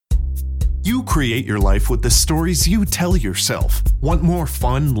You create your life with the stories you tell yourself. Want more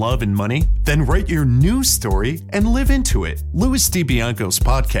fun, love, and money? Then write your new story and live into it. Louis DiBianco's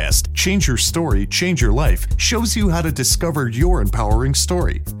podcast, Change Your Story, Change Your Life, shows you how to discover your empowering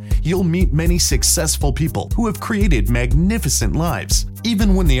story. You'll meet many successful people who have created magnificent lives,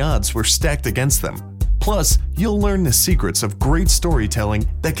 even when the odds were stacked against them. Plus, you'll learn the secrets of great storytelling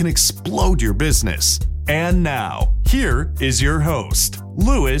that can explode your business. And now, here is your host,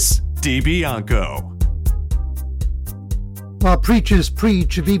 Louis DiBianco. While preachers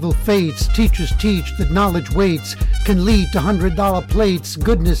preach of evil fates, teachers teach that knowledge waits, can lead to $100 plates,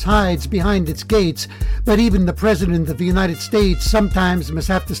 goodness hides behind its gates. But even the President of the United States sometimes must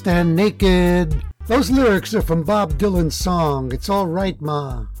have to stand naked. Those lyrics are from Bob Dylan's song, It's All Right,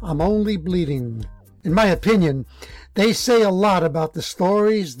 Ma, I'm Only Bleeding. In my opinion, they say a lot about the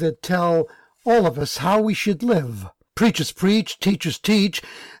stories that tell all of us how we should live. Preachers preach, teachers teach,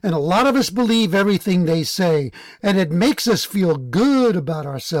 and a lot of us believe everything they say, and it makes us feel good about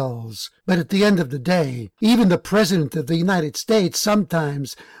ourselves. But at the end of the day, even the President of the United States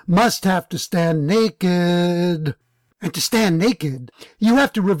sometimes must have to stand naked. And to stand naked, you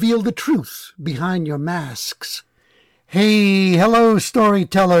have to reveal the truth behind your masks. Hey, hello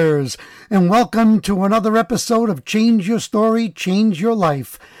storytellers, and welcome to another episode of Change Your Story, Change Your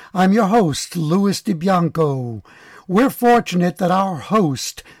Life. I'm your host, Louis DiBianco. We're fortunate that our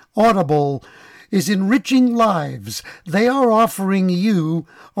host, Audible, is enriching lives. They are offering you,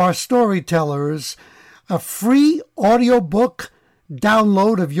 our storytellers, a free audiobook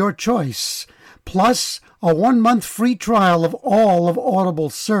download of your choice, plus a 1-month free trial of all of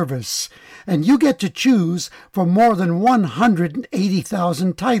Audible's service. And you get to choose from more than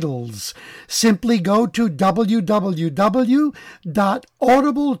 180,000 titles. Simply go to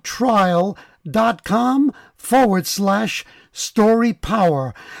www.audibletrial.com/story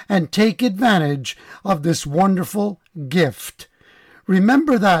power and take advantage of this wonderful gift.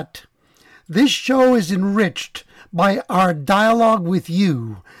 Remember that this show is enriched by our dialogue with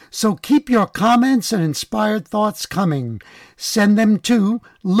you. So keep your comments and inspired thoughts coming. Send them to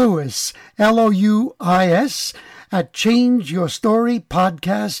Louis, Louis, at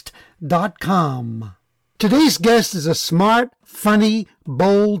changeyourstorypodcast.com. Today's guest is a smart, funny,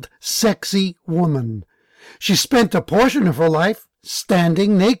 bold, sexy woman. She spent a portion of her life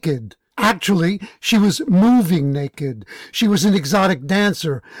standing naked. Actually, she was moving naked. She was an exotic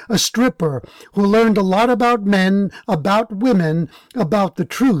dancer, a stripper, who learned a lot about men, about women, about the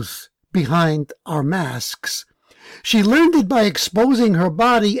truth behind our masks. She learned it by exposing her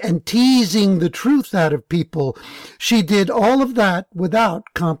body and teasing the truth out of people. She did all of that without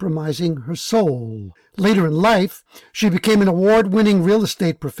compromising her soul. Later in life, she became an award-winning real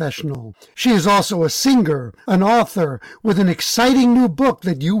estate professional. She is also a singer, an author, with an exciting new book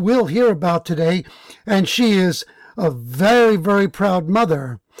that you will hear about today, and she is a very, very proud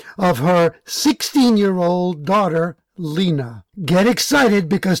mother of her 16-year-old daughter, Lena. Get excited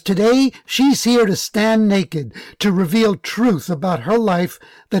because today she's here to stand naked, to reveal truth about her life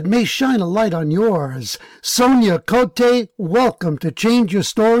that may shine a light on yours. Sonia Cote, welcome to Change Your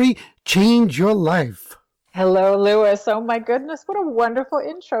Story, Change Your Life. Hello, Louis. Oh my goodness, what a wonderful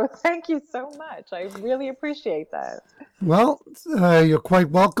intro. Thank you so much. I really appreciate that. Well, you're quite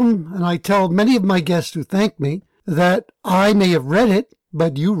welcome, and I tell many of my guests who thank me that I may have read it,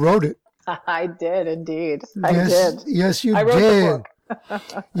 but you wrote it. I did, indeed. Yes, you I wrote did. The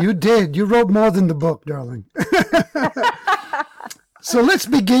book. You did. You wrote more than the book, darling. So let's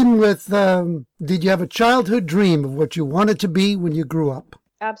begin with, did you have a childhood dream of what you wanted to be when you grew up?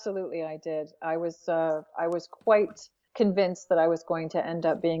 Absolutely, I did. I was quite convinced that I was going to end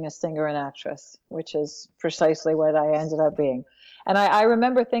up being a singer and actress, which is precisely what I ended up being. And I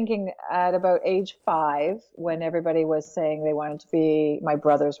remember thinking at about age 5, when everybody was saying they wanted to be, my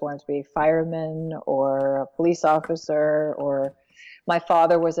brothers wanted to be firemen or a police officer, or my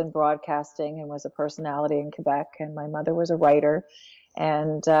father was in broadcasting and was a personality in Quebec, and my mother was a writer.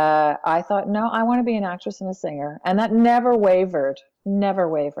 And I thought, no, I want to be an actress and a singer. And that never wavered.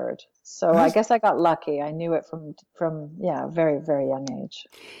 So I guess I got lucky. I knew it from very, very young age.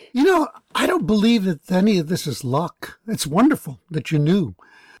 You know, I don't believe that any of this is luck. It's wonderful that you knew.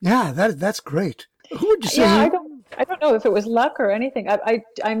 Yeah, that's great. Who would you say? Yeah, I don't know if it was luck or anything.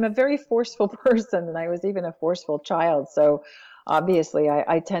 I'm a very forceful person, and I was even a forceful child. So obviously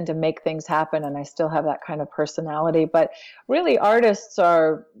I tend to make things happen, and I still have that kind of personality. But really, artists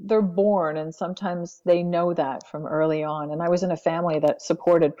they're born, and sometimes they know that from early on. And I was in a family that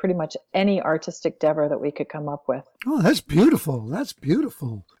supported pretty much any artistic endeavor that we could come up with. Oh, that's beautiful. That's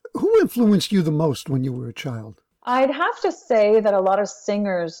beautiful. Who influenced you the most when you were a child? I'd have to say that a lot of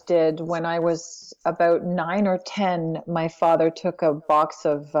singers did. When I was about 9 or 10, my father took a box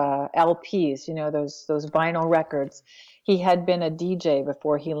of LPs, those vinyl records. He had been a DJ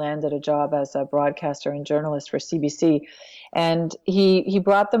before he landed a job as a broadcaster and journalist for CBC. And he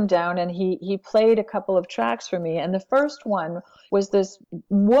brought them down, and he played a couple of tracks for me. And the first one was this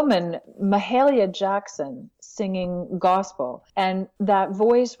woman, Mahalia Jackson, singing gospel. And that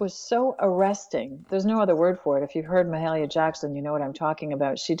voice was so arresting. There's no other word for it. If you've heard Mahalia Jackson, you know what I'm talking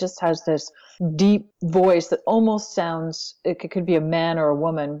about. She just has this deep voice that almost sounds, it could be a man or a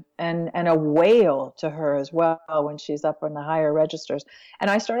woman, and a wail to her as well when she's up on the higher registers. And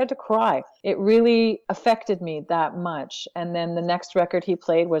I started to cry. It really affected me that much. And then the next record he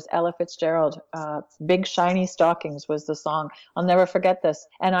played was Ella Fitzgerald. Big Shiny Stockings was the song. I'll never forget this.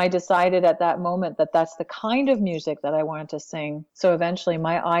 And I decided at that moment that that's the kind of music that I wanted to sing. So eventually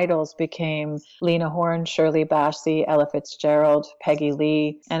my idols became Lena Horne, Shirley Bassey, Ella Fitzgerald, Peggy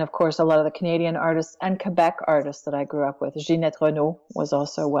Lee, and of course a lot of the Canadian artists and Quebec artists that I grew up with. Ginette Renault was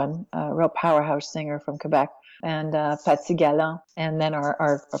also one, a real powerhouse singer from Quebec. And Patsy Gallant, and then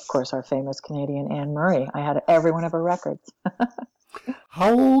of course our famous Canadian Anne Murray. I had every one of her records.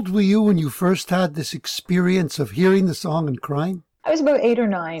 How old were you when you first had this experience of hearing the song and crying? I was about 8 or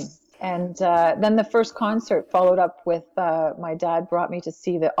 9. And then the first concert followed up with my dad brought me to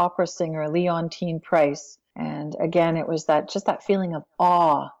see the opera singer Leontine Price. And again, it was that feeling of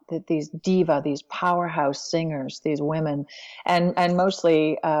awe that these powerhouse singers, these women, and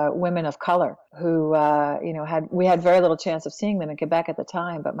mostly women of color who, we had very little chance of seeing them in Quebec at the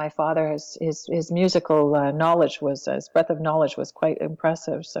time. But my father, his musical his breadth of knowledge was quite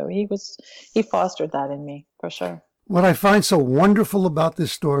impressive. So he fostered that in me for sure. What I find so wonderful about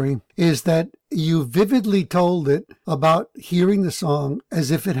this story is that you vividly told it about hearing the song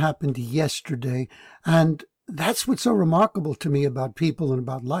as if it happened yesterday. And that's what's so remarkable to me about people and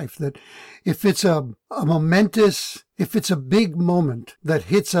about life, that if it's a big moment that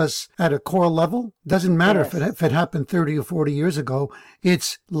hits us at a core level, doesn't matter Yes. if it happened 30 or 40 years ago,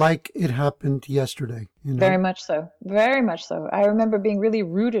 it's like it happened yesterday. Very much so. Very much so. I remember being really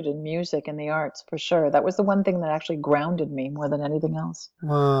rooted in music and the arts for sure. That was the one thing that actually grounded me more than anything else.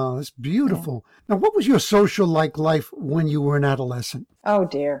 Wow, that's beautiful. Yeah. Now, what was your social life when you were an adolescent? Oh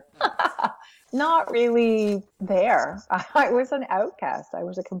dear. Not really there. I was an outcast. I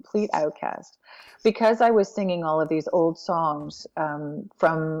was a complete outcast. Because I was singing all of these old songs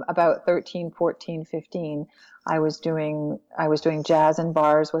from about 13, 14, 15, I was doing jazz in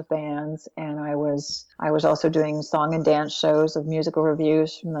bars with bands, and I was also doing song and dance shows of musical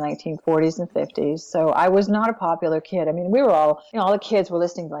reviews from the 1940s and 50s. So I was not a popular kid. I mean, we were all the kids were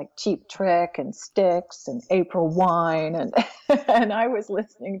listening to like Cheap Trick and Styx and April Wine, and and I was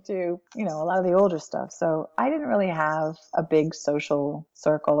listening to a lot of the older stuff. So I didn't really have a big social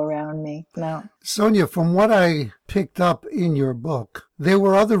circle around me. No. Sonia, from what I picked up in your book, there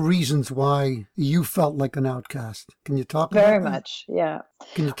were other reasons why you felt like an outcast. Can you talk about that? Very much, yeah.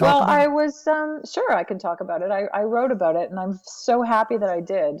 Can you talk about I it? was, sure, I can talk about it. I wrote about it, and I'm so happy that I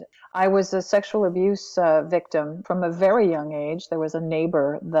did. I was a sexual abuse victim from a very young age. There was a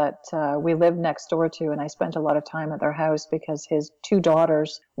neighbor that we lived next door to, and I spent a lot of time at their house because his 2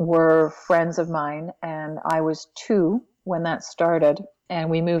 daughters were friends of mine, and I was 2 when that started, and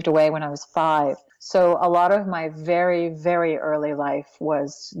we moved away when I was 5. So a lot of my very, very early life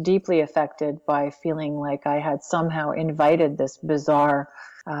was deeply affected by feeling like I had somehow invited this bizarre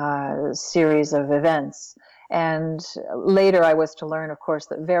series of events. And later I was to learn, of course,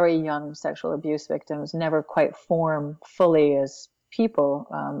 that very young sexual abuse victims never quite form fully as people.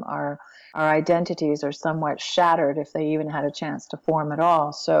 Our identities are somewhat shattered if they even had a chance to form at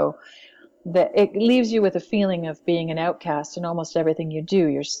all. So that it leaves you with a feeling of being an outcast in almost everything you do.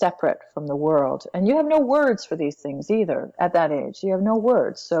 You're separate from the world, and you have no words for these things either. At that age, you have no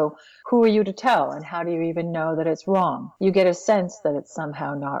words. So who are you to tell, and how do you even know that it's wrong? You get a sense that it's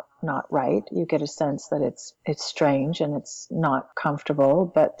somehow not right. You get a sense that it's strange and it's not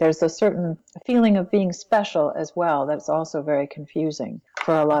comfortable, but there's a certain feeling of being special as well that's also very confusing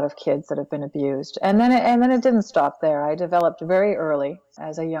for a lot of kids that have been abused. And then it didn't stop there. I developed very early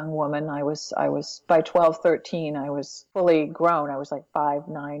as a young woman. I was by 12, 13, I was fully grown. I was like 5,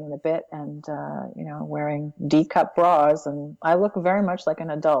 9 and a bit, and wearing D-cup bras, and I look very much like an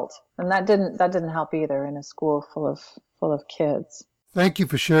adult. And that didn't help either in a school full of kids. Thank you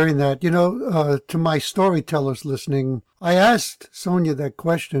for sharing that. To my storytellers listening, I asked Sonia that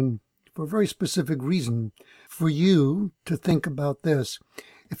question for a very specific reason, for you to think about this.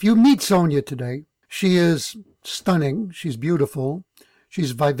 If you meet Sonia today, she is stunning, she's beautiful,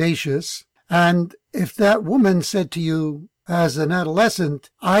 she's vivacious, And if that woman said to you as an adolescent,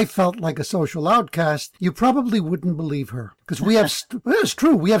 I felt like a social outcast, you probably wouldn't believe her. Because it's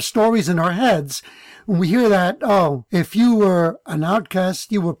true, we have stories in our heads. When we hear that, oh, if you were an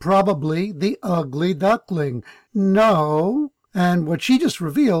outcast, you were probably the ugly duckling. No. And what she just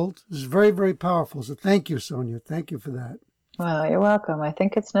revealed is very, very powerful. So thank you, Sonia. Thank you for that. Well, you're welcome. I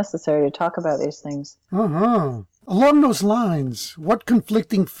think it's necessary to talk about these things. Uh-huh. Along those lines, what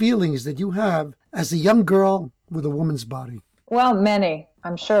conflicting feelings did you have as a young girl with a woman's body? Well, many.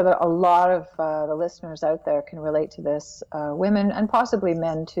 I'm sure that a lot of the listeners out there can relate to this. Women and possibly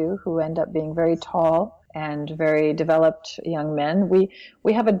men too, who end up being very tall and very developed young men.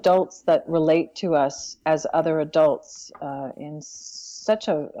 We have adults that relate to us as other adults in such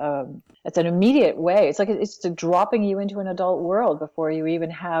it's an immediate way. It's like it's dropping you into an adult world before you even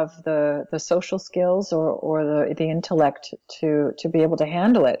have the social skills or the intellect to be able to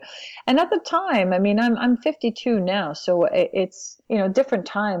handle it. And at the time, I mean, I'm 52 now, so it's, different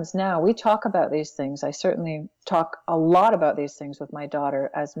times now. We talk about these things. I certainly talk a lot about these things with my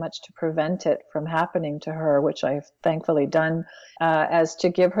daughter, as much to prevent it from happening to her, which I've thankfully done, as to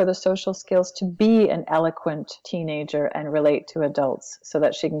give her the social skills to be an eloquent teenager and relate to adults so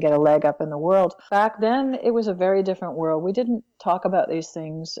that she can get a leg up in the world. Back then, it was a very different world. We didn't talk about these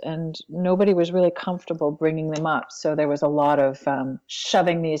things, and nobody was really comfortable bringing them up. So there was a lot of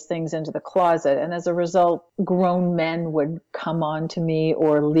shoving these things into the closet. And as a result, grown men would come on to me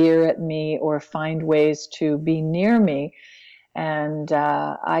or leer at me or find ways to be near me. And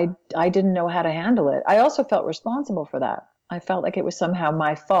I didn't know how to handle it. I also felt responsible for that. I felt like it was somehow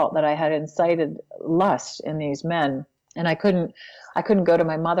my fault that I had incited lust in these men. And I couldn't go to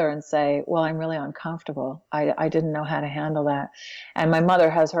my mother and say, well, I'm really uncomfortable. I didn't know how to handle that. And my mother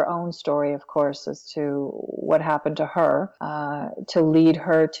has her own story, of course, as to what happened to her, to lead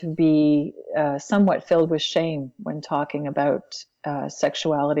her to be somewhat filled with shame when talking about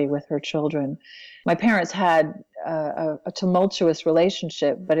sexuality with her children. My parents had a tumultuous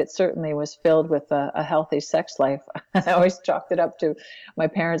relationship, but it certainly was filled with a healthy sex life. I always chalked it up to my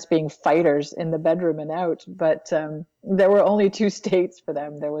parents being fighters in the bedroom and out, but there were only two states for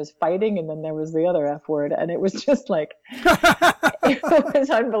them. There was fighting, and then there was the other F word, and it was just like, it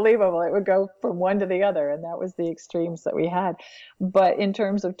was unbelievable. It would go from one to the other, and that was the extremes that we had. But in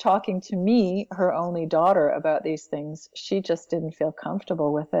terms of talking to me, her only daughter, about these things, she just didn't feel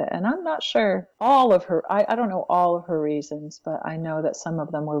comfortable with it. And I'm not sure all of her, I don't know all of her reasons, but I know that some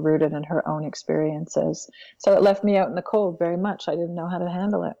of them were rooted in her own experiences. So it left me out in the cold very much. I didn't know how to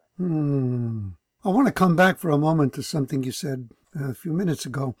handle it. I want to come back for a moment to something you said a few minutes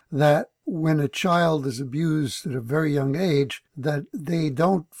ago, that when a child is abused at a very young age, that they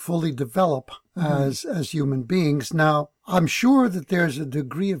don't fully develop as human beings. Now, I'm sure that there's a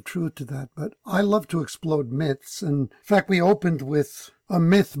degree of truth to that, but I love to explode myths. And in fact, we opened with a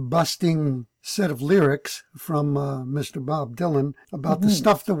myth-busting set of lyrics from Mr. Bob Dylan about the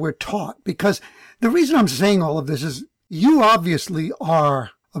stuff that we're taught. Because the reason I'm saying all of this is you obviously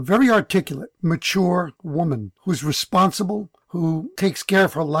are a very articulate, mature woman who's responsible, who takes care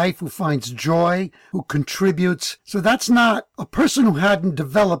of her life, who finds joy, who contributes. So that's not a person who hadn't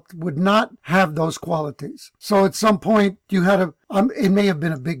developed would not have those qualities. So at some point you had it may have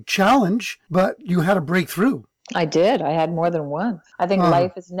been a big challenge, but you had to break through. I did. I had more than one. I think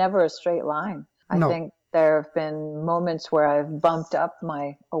life is never a straight line. I think there have been moments where I've bumped up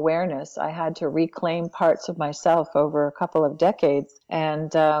my awareness. I had to reclaim parts of myself over a couple of decades. And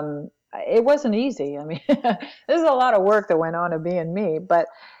it wasn't easy. I mean, there's a lot of work that went on of being me, but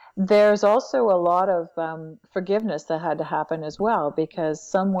there's also a lot of forgiveness that had to happen as well, because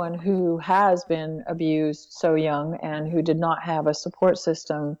someone who has been abused so young and who did not have a support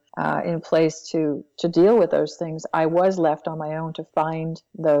system in place to deal with those things, I was left on my own to find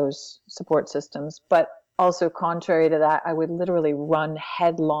those support systems. But also, contrary to that, I would literally run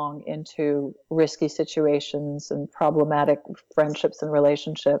headlong into risky situations and problematic friendships and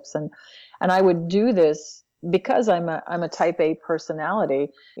relationships. And I would do this because I'm a type A personality.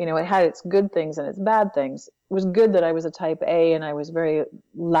 You know, it had its good things and its bad things. It was good that I was a type A and I was very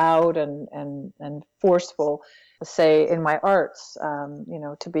loud and forceful, say, in my arts.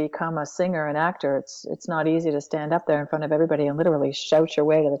 To become a singer and actor, it's not easy to stand up there in front of everybody and literally shout your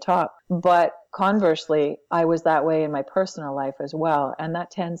way to the top. But conversely, I was that way in my personal life as well. And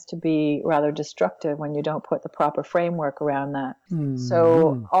that tends to be rather destructive when you don't put the proper framework around that.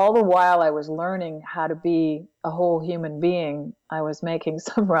 So all the while I was learning how to be a whole human being, I was making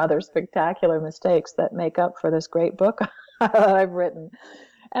some rather spectacular mistakes that make up for this great book that I've written.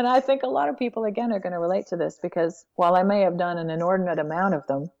 And I think a lot of people, again, are going to relate to this because while I may have done an inordinate amount of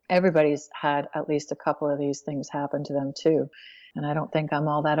them, everybody's had at least a couple of these things happen to them too. And I don't think I'm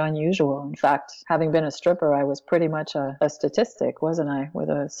all that unusual. In fact, having been a stripper, I was pretty much a statistic, wasn't I? With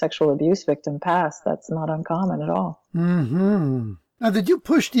a sexual abuse victim past, that's not uncommon at all. Mm-hmm. Now, did you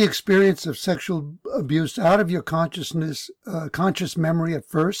push the experience of sexual abuse out of your conscious memory at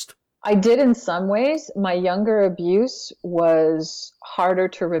first? I did in some ways. My younger abuse was harder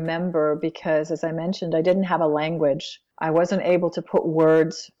to remember because, as I mentioned, I didn't have a language. I wasn't able to put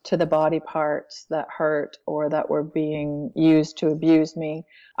words to the body parts that hurt or that were being used to abuse me.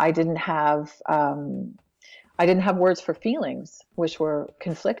 I didn't have words for feelings, which were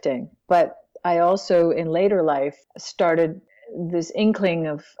conflicting. But I also, in later life, started this inkling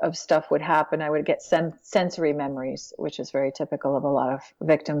of stuff would happen. I would get sensory memories, which is very typical of a lot of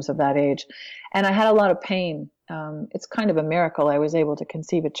victims of that age. And I had a lot of pain. It's kind of a miracle I was able to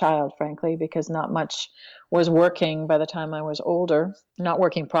conceive a child, frankly, because not much was working by the time I was older, not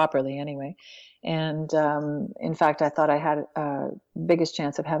working properly anyway. And in fact, I thought I had biggest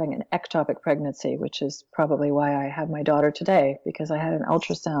chance of having an ectopic pregnancy, which is probably why I have my daughter today, because I had an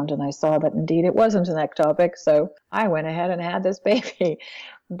ultrasound and I saw that indeed it wasn't an ectopic. So I went ahead and had this baby.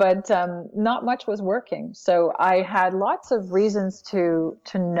 But not much was working. So I had lots of reasons to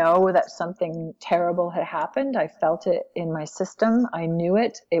know that something terrible had happened. I felt it in my system. I knew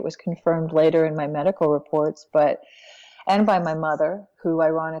it. It was confirmed later in my medical reports, and by my mother, who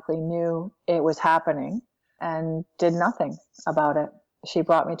ironically knew it was happening and did nothing about it. She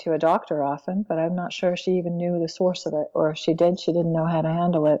brought me to a doctor often, but I'm not sure she even knew the source of it, or if she did, she didn't know how to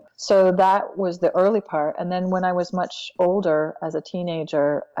handle it. So that was the early part. And then when I was much older, as a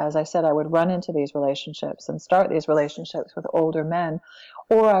teenager, as I said, I would run into these relationships and start these relationships with older men,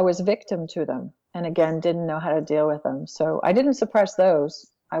 or I was victim to them and again didn't know how to deal with them. So I didn't suppress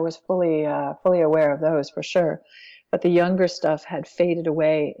those. I was fully aware of those for sure. But the younger stuff had faded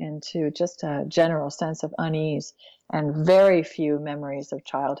away into just a general sense of unease and very few memories of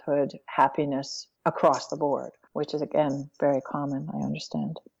childhood happiness across the board, which is, again, very common, I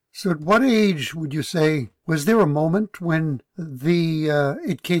understand. So at what age would you say, was there a moment when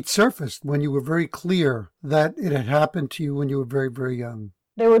it surfaced, when you were very clear that it had happened to you when you were very, very young?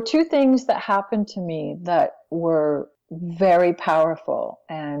 There were two things that happened to me that were very powerful,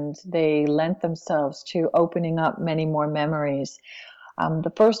 and they lent themselves to opening up many more memories.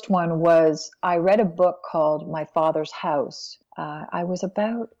 The first one was I read a book called My Father's House. I was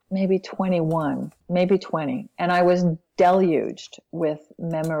about maybe 21, maybe 20, and I was deluged with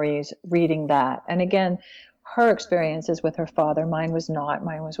memories reading that. And again, her experiences with her father, mine was not,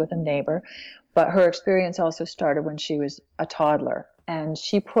 mine was with a neighbor, but her experience also started when she was a toddler. And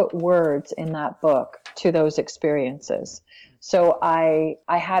she put words in that book to those experiences. So I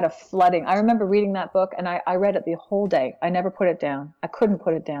had a flooding. I remember reading that book and I read it the whole day. I never put it down. I couldn't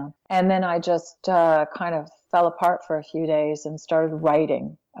put it down. And then I just kind of fell apart for a few days and started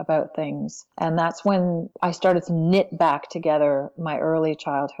writing about things. And that's when I started to knit back together my early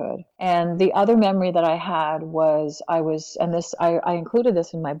childhood. And the other memory that I had was I included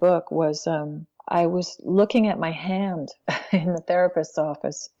this in my book, was I was looking at my hand in the therapist's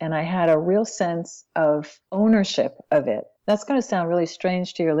office, and I had a real sense of ownership of it. That's going to sound really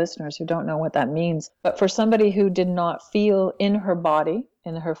strange to your listeners who don't know what that means. But for somebody who did not feel in her body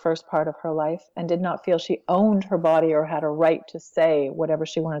in her first part of her life and did not feel she owned her body or had a right to say whatever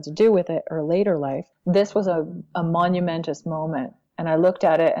she wanted to do with it her later life, this was a monumentous moment. And I looked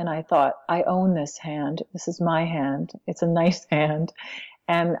at it and I thought, I own this hand. This is my hand. It's a nice hand.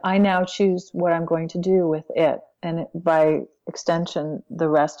 And I now choose what I'm going to do with it. And by extension, the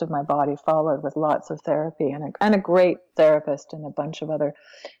rest of my body followed with lots of therapy and a great therapist and a bunch of other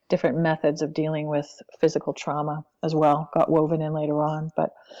different methods of dealing with physical trauma as well, got woven in later on.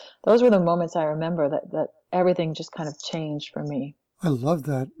 But those were the moments I remember that everything just kind of changed for me. I love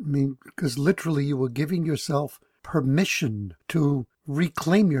that. I mean, because literally you were giving yourself permission to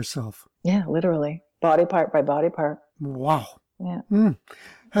reclaim yourself. Yeah, literally. Body part by body part. Wow. Yeah.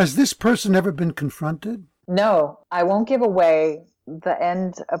 Has this person ever been confronted? No, I won't give away the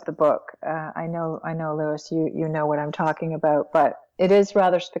end of the book. I know, Lewis, you know what I'm talking about, but it is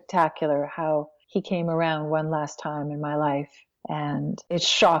rather spectacular how he came around one last time in my life. And it's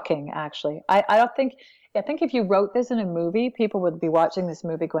shocking, actually. I think if you wrote this in a movie, people would be watching this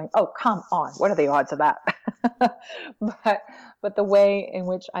movie going, oh, come on, what are the odds of that? But the way in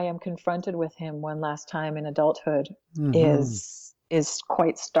which I am confronted with him one last time in adulthood is is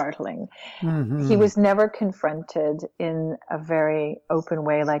quite startling. Mm-hmm. He was never confronted in a very open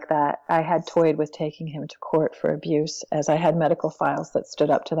way like that. I had toyed with taking him to court for abuse, as I had medical files that stood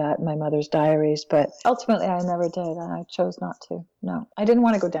up to that in my mother's diaries, but ultimately I never did, and I chose not to. No, I didn't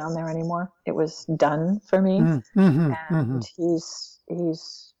want to go down there anymore. It was done for me, Mm-hmm. and he's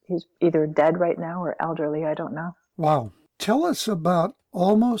either dead right now or elderly. I don't know. Wow. Tell us about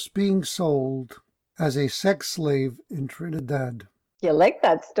almost being sold as a sex slave in Trinidad. You like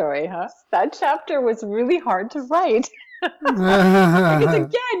that story, huh? That chapter was really hard to write. Because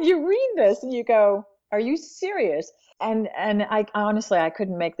again, you read this and you go, are you serious? And I honestly, I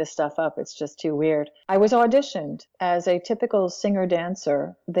couldn't make this stuff up. It's just too weird. I was auditioned as a typical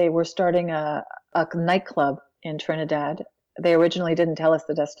singer-dancer. They were starting a nightclub in Trinidad. They originally didn't tell us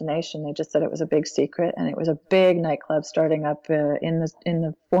the destination. They just said it was a big secret, and it was a big nightclub starting up in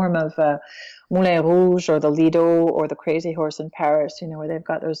the form of Moulin Rouge or the Lido or the Crazy Horse in Paris. You know, where they've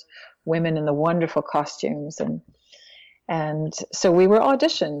got those women in the wonderful costumes, and so we were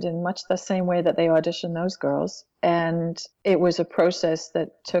auditioned in much the same way that they auditioned those girls. And it was a process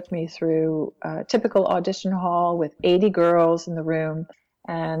that took me through a typical audition hall with 80 girls in the room.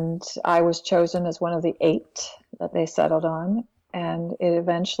 And I was chosen as one of the 8 that they settled on. And it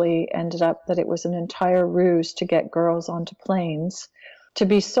eventually ended up that it was an entire ruse to get girls onto planes to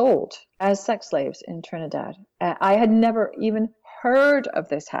be sold as sex slaves in Trinidad. I had never even heard of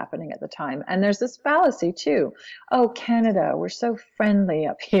this happening at the time. And there's this fallacy too. Oh, Canada, we're so friendly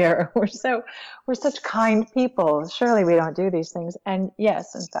up here. We're such kind people. Surely we don't do these things. And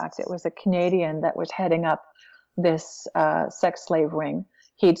yes, in fact, it was a Canadian that was heading up this sex slave ring.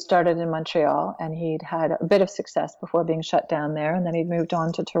 He'd started in Montreal, and he'd had a bit of success before being shut down there, and then he'd moved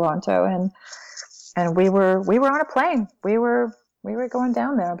on to Toronto, and we were on a plane. We were going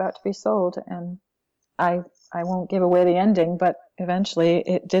down there about to be sold, and I won't give away the ending, but eventually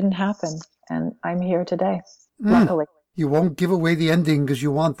it didn't happen, and I'm here today, luckily. You won't give away the ending because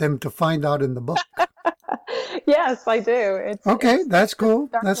you want them to find out in the book. Yes, I do. That's cool.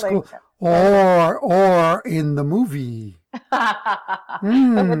 That's cool. Or in the movie.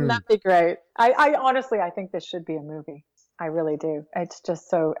 Wouldn't that be great? I honestly, I think this should be a movie. I really do. It's just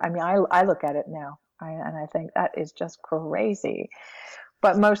so, I mean, I look at it now and I think that is just crazy.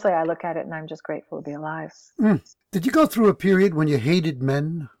 But mostly I look at it and I'm just grateful to be alive. Did you go through a period when you hated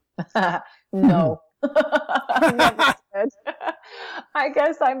men? No. Never did. I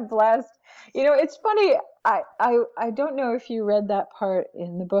guess I'm blessed. You know, it's funny. I don't know if you read that part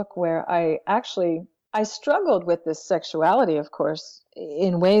in the book where I struggled with this sexuality, of course,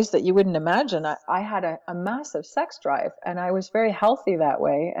 in ways that you wouldn't imagine. I had a massive sex drive, and I was very healthy that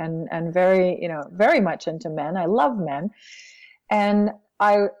way, and very, very much into men. I love men. And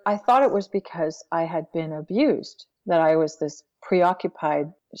I thought it was because I had been abused that I was this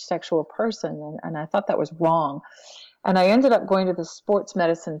preoccupied sexual person, and I thought that was wrong. And I ended up going to the sports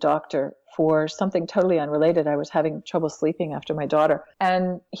medicine doctor for something totally unrelated. I was having trouble sleeping after my daughter.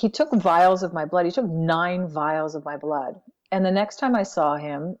 And he took vials of my blood. He took 9 vials of my blood. And the next time I saw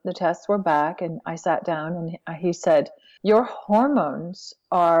him, the tests were back, and I sat down, and he said, "Your hormones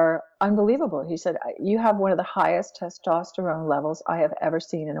are unbelievable." He said, "You have one of the highest testosterone levels I have ever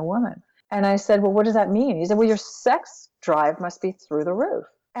seen in a woman." And I said, "Well, what does that mean?" He said, "Well, your sex drive must be through the roof."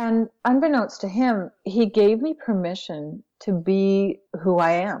 And unbeknownst to him, he gave me permission to be who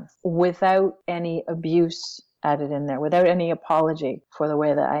I am without any abuse added in there, without any apology for the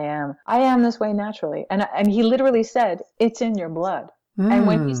way that I am. I am this way naturally. And he literally said, "It's in your blood." And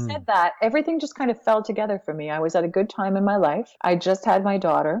when he said that, everything just kind of fell together for me. I was at a good time in my life. I just had my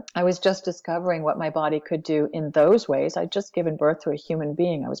daughter. I was just discovering what my body could do in those ways. I'd just given birth to a human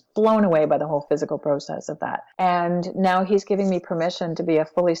being. I was blown away by the whole physical process of that. And now he's giving me permission to be a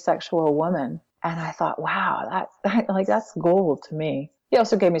fully sexual woman. And I thought, wow, that's gold to me. He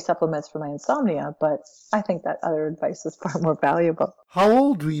also gave me supplements for my insomnia, but I think that other advice is far more valuable. How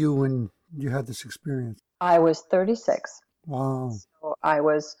old were you when you had this experience? I was 36. Wow. So I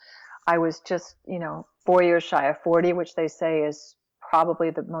was just, 4 years shy of 40, which they say is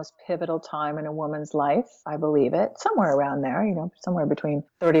probably the most pivotal time in a woman's life. I believe it. Somewhere around there, somewhere between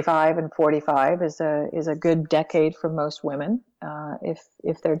 35 and 45 is a good decade for most women.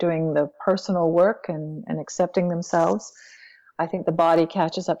 If they're doing the personal work and accepting themselves. I think the body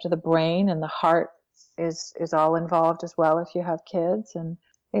catches up to the brain, and the heart is all involved as well if you have kids. And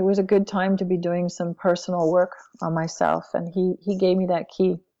it was a good time to be doing some personal work on myself, and he gave me that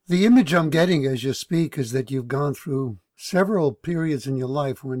key. The image I'm getting as you speak is that you've gone through several periods in your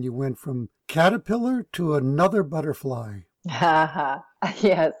life when you went from caterpillar to another butterfly.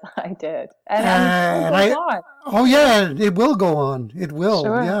 Yes, I did. And it And goes I, on. oh yeah, it will go on. It will.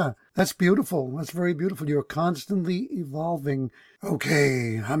 Sure. Yeah. That's beautiful. That's very beautiful. You're constantly evolving.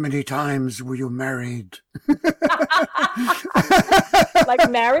 Okay, how many times were you married? Like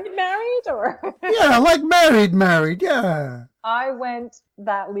married or? Yeah, like married. Yeah. I went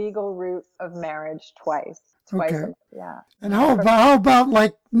that legal route of marriage twice. Twice. Okay. Yeah. And My first, how about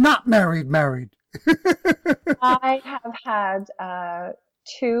like not married? I have had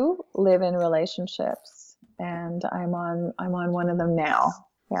two live-in relationships, and I'm on one of them now.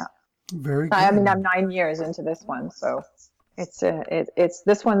 Yeah. Very I mean, good. I'm 9 years into this one, so it's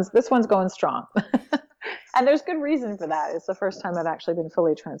this one's going strong. And there's good reason for that. It's the first time I've actually been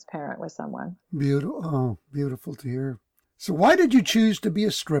fully transparent with someone. Beautiful. Oh, beautiful to hear. So why did you choose to be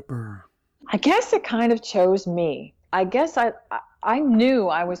a stripper? I guess it kind of chose me. I guess I knew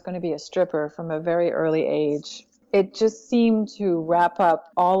I was going to be a stripper from a very early age. It just seemed to wrap up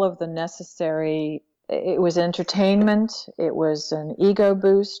all of the necessary. It was entertainment, it was an ego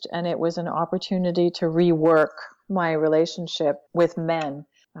boost, and it was an opportunity to rework my relationship with men,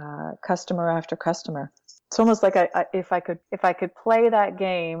 customer after customer. It's almost like if I could play that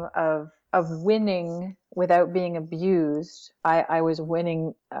game of winning without being abused, I was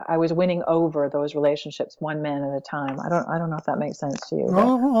winning. I was winning over those relationships, one man at a time. I don't know if that makes sense to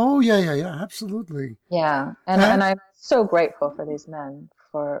you. Yeah, absolutely. Yeah, and I'm so grateful for these men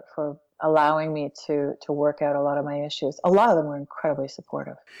for allowing me to work out a lot of my issues. A lot of them were incredibly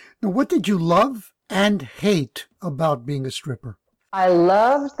supportive. Now, what did you love and hate about being a stripper? I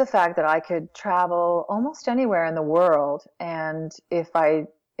loved the fact that I could travel almost anywhere in the world, and if I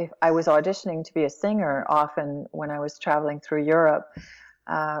was auditioning to be a singer often when I was traveling through Europe,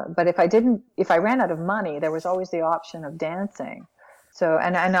 but if I ran out of money, there was always the option of dancing. So,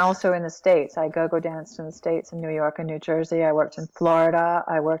 and also in the States, I go danced in the States, in New York and New Jersey. I worked in Florida.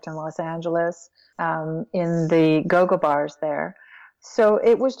 I worked in Los Angeles, in the go-go bars there. So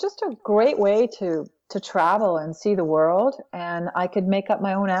it was just a great way to travel and see the world, and I could make up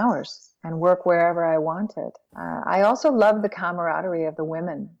my own hours and work wherever I wanted. I also loved the camaraderie of the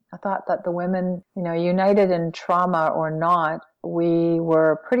women. I thought that the women, united in trauma or not, we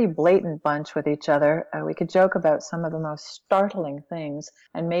were a pretty blatant bunch with each other. We could joke about some of the most startling things,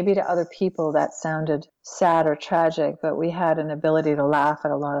 and maybe to other people that sounded sad or tragic, but we had an ability to laugh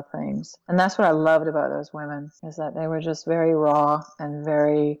at a lot of things. And that's what I loved about those women, is that they were just very raw and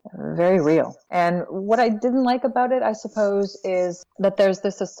very, very real. And what I didn't like about it, I suppose, is that there's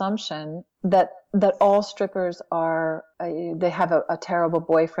this assumption that all strippers are, they have a terrible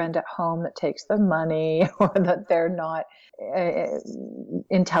boyfriend at home that takes their money, or that they're not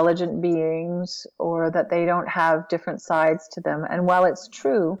intelligent beings, or that they don't have different sides to them. And while it's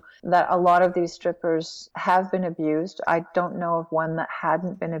true that a lot of these strippers have been abused, I don't know of one that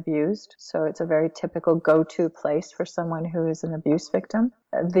hadn't been abused. So it's a very typical go-to place for someone who is an abuse victim.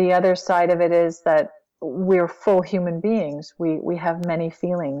 The other side of it is that we're full human beings. We have many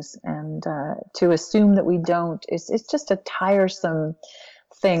feelings, and to assume that we don't is just a tiresome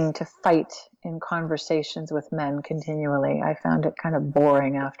thing to fight in conversations with men continually. I found it kind of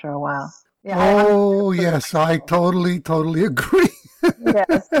boring after a while. Yeah. Yes, I totally agree.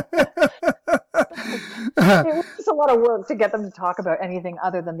 Yes. It was a lot of work to get them to talk about anything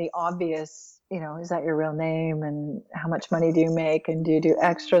other than the obvious, is that your real name, and how much money do you make, and do you do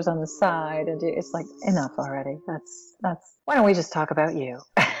extras on the side, and it's like, enough already. That's why don't we just talk about you?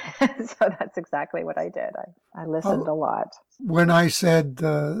 So that's exactly what I did. I listened a lot. When I said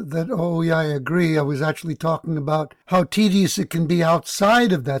that, I agree, I was actually talking about how tedious it can be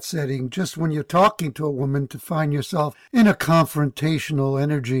outside of that setting, just when you're talking to a woman, to find yourself in a confrontational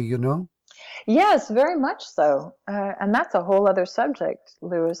energy, Yes, very much so. And that's a whole other subject,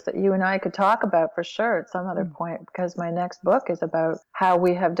 Louis, that you and I could talk about for sure at some other point, because my next book is about how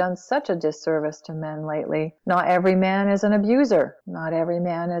we have done such a disservice to men lately. Not every man is an abuser. Not every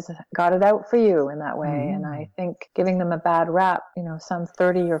man has got it out for you in that way. Mm-hmm. And I think giving them a bad rap, some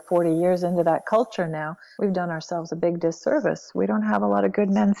 30 or 40 years into that culture now, we've done ourselves a big disservice. We don't have a lot of good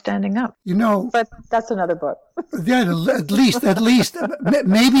men standing up. But that's another book. Yeah, at least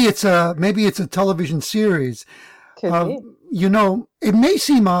maybe it's a television series. Could be. It may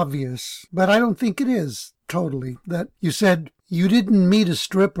seem obvious, but I don't think it is totally, that you said you didn't meet a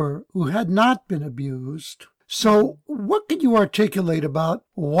stripper who had not been abused. So what could you articulate about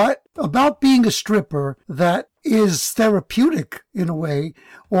being a stripper that is therapeutic in a way,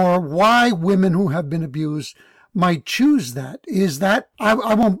 or why women who have been abused might choose that? Is that, I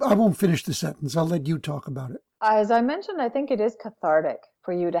won't finish the sentence. I'll let you talk about it. As I mentioned, I think it is cathartic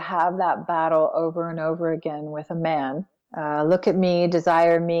for you to have that battle over and over again with a man. look at me,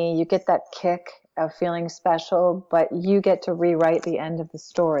 desire me. You get that kick of feeling special, but you get to rewrite the end of the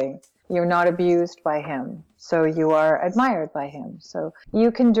story. You're not abused by him, so you are admired by him. So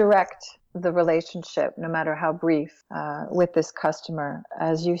you can direct the relationship, no matter how brief, with this customer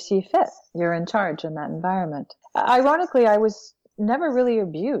as you see fit. You're in charge in that environment. Ironically, I was never really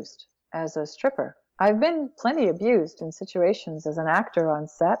abused as a stripper. I've been plenty abused in situations as an actor on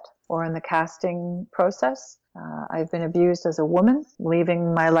set or in the casting process. I've been abused as a woman,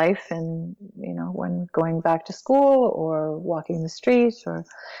 leaving my life in, when going back to school or walking the streets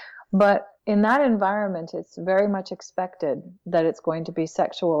but in that environment, it's very much expected that it's going to be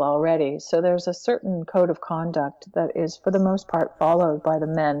sexual already. So there's a certain code of conduct that is, for the most part, followed by the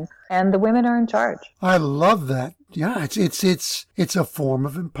men, and the women are in charge. I love that. Yeah, it's a form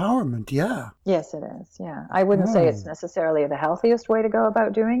of empowerment. Yeah. Yes, it is. Yeah, I wouldn't say it's necessarily the healthiest way to go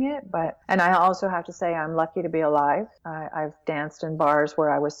about doing it, and I also have to say I'm lucky to be alive. I've danced in bars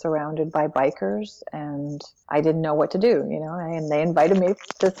where I was surrounded by bikers, and I didn't know what to do, and they invited me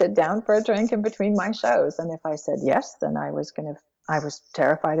to sit down for a drink in between my shows, and if I said yes, then I was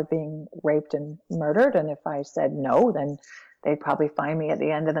terrified of being raped and murdered, and if I said no, then they'd probably find me at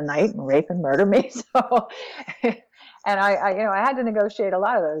the end of the night and rape and murder me. So, and I had to negotiate a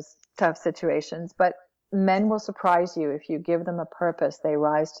lot of those tough situations, but men will surprise you. If you give them a purpose, they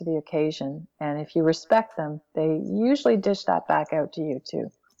rise to the occasion. And if you respect them, they usually dish that back out to you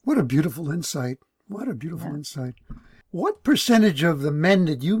too. What a beautiful insight. What a beautiful insight. What percentage of the men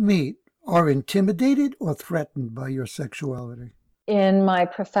that you meet are intimidated or threatened by your sexuality? In my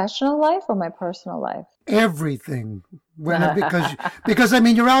professional life or my personal life? Everything. Because I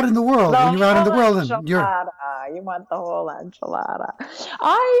mean, you're out in the world. When you're out in the world, and you want the whole enchilada.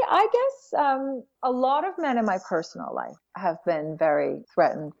 I guess a lot of men in my personal life have been very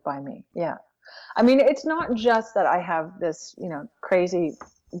threatened by me. Yeah. I mean, it's not just that I have this, crazy,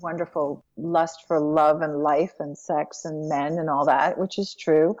 wonderful lust for love and life and sex and men and all that, which is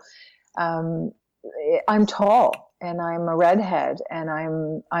true. I'm tall. And I'm a redhead, and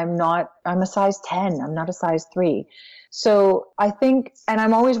I'm a size 10. I'm not a size 3. So I think, and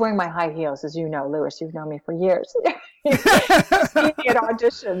I'm always wearing my high heels, as you know, Lewis, you've known me for years. You see me at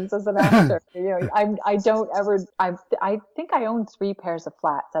auditions as an actor. I think I own 3 pairs of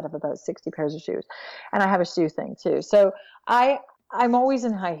flats out of about 60 pairs of shoes. And I have a shoe thing too. So I'm always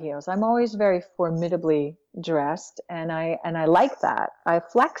in high heels. I'm always very formidably dressed, and I like that. I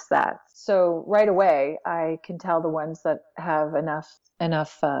flex that. So right away, I can tell the ones that have enough,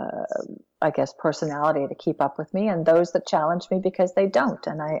 I guess, personality to keep up with me, and those that challenge me because they don't,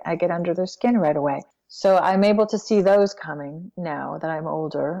 and I get under their skin right away. So I'm able to see those coming now that I'm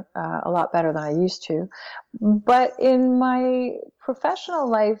older, a lot better than I used to. But in my professional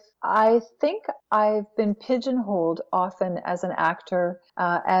life, I think I've been pigeonholed often as an actor,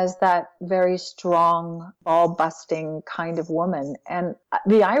 as that very strong, ball-busting kind of woman. And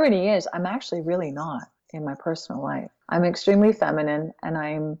the irony is, I'm actually really not in my personal life. I'm extremely feminine, and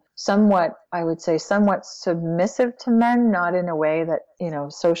I'm somewhat submissive to men, not in a way that,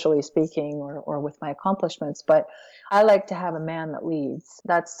 socially speaking or with my accomplishments, but I like to have a man that leads.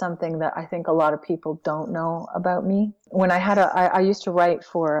 That's something that I think a lot of people don't know about me. When I used to write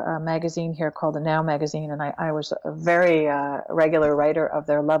for a magazine here called the Now magazine, and I was a very regular writer of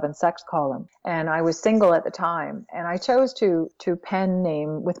their love and sex column. And I was single at the time, and I chose to pen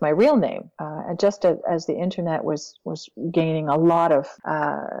name with my real name, just as the internet was gaining a lot of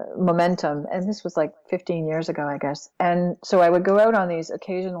momentum. And this was like 15 years ago, I guess. And so I would go out on these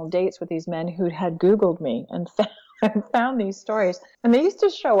occasional dates with these men who had Googled me and found these stories. And they used to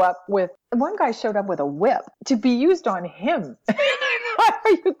show up one guy showed up with a whip to be used on him.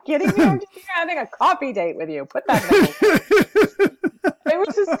 Are you kidding me? I'm just having a coffee date with you. Put that in. It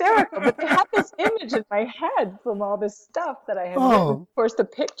was hysterical, but they had this image in my head from all this stuff that I had written. Of course, the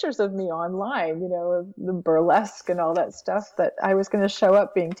pictures of me online, of the burlesque and all that stuff, that I was going to show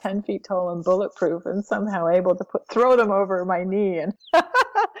up being 10 feet tall and bulletproof and somehow able to throw them over my knee. And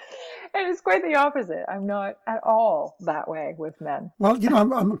it's quite the opposite. I'm not at all that way with men. Well,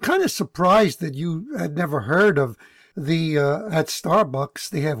 I'm kind of surprised that you had never heard of at Starbucks,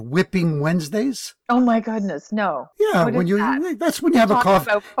 they have Whipping Wednesdays. Oh my goodness, no. Yeah, that's when you have a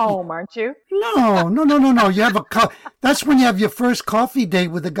coffee. About foam, aren't you? No. You have that's when you have your first coffee date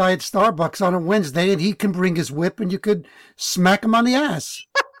with a guy at Starbucks on a Wednesday, and he can bring his whip, and you could smack him on the ass.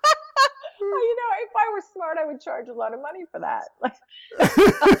 If I were smart, I would charge a lot of money for that.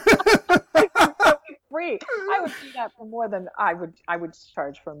 Free. I would do that for more than I would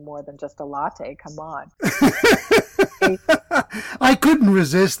charge for more than just a latte. Come on. I couldn't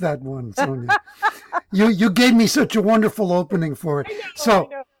resist that one, Sonia. You gave me such a wonderful opening for it. I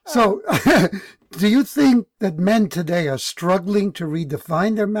know. So, do you think that men today are struggling to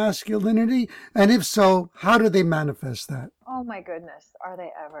redefine their masculinity? And if so, how do they manifest that? Oh my goodness, are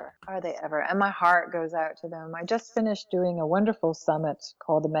they ever? Are they ever? And my heart goes out to them. I just finished doing a wonderful summit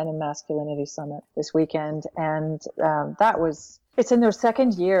called the Men and Masculinity Summit this weekend, and it's in their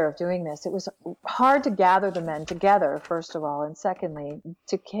second year of doing this. It was hard to gather the men together, first of all, and secondly,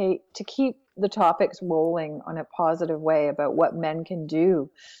 to keep the topics rolling on a positive way about what men can do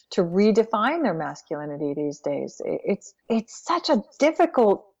to redefine their masculinity these days. It's such a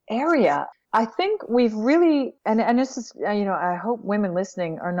difficult area. I think we've really, and this is, I hope women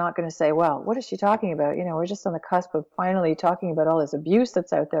listening are not going to say, well, what is she talking about? We're just on the cusp of finally talking about all this abuse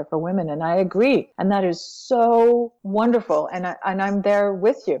that's out there for women. And I agree. And that is so wonderful. And I'm there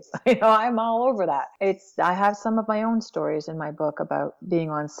with you. I'm all over that. I have some of my own stories in my book about being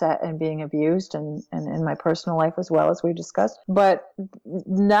on set and being abused and in my personal life as well, as we discussed. But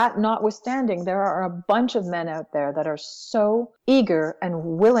that notwithstanding, there are a bunch of men out there that are so eager and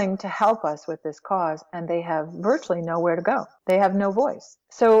willing to help us with this cause, and they have virtually nowhere to go. They have no voice.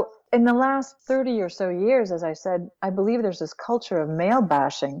 So in the last 30 or so years, as I said, I believe there's this culture of male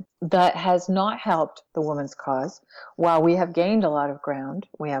bashing that has not helped the woman's cause. While we have gained a lot of ground,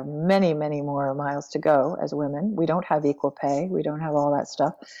 we have many, many more miles to go as women. We don't have equal pay. We don't have all that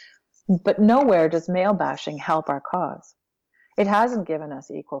stuff. But nowhere does male bashing help our cause. It hasn't given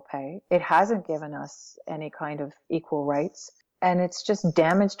us equal pay. It hasn't given us any kind of equal rights. And it's just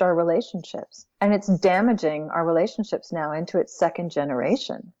damaged our relationships. And it's damaging our relationships now into its second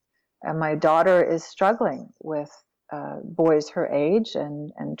generation. And my daughter is struggling with boys her age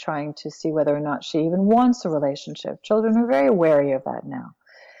and trying to see whether or not she even wants a relationship. Children are very wary of that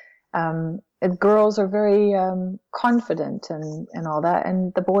now. Girls are very confident and all that,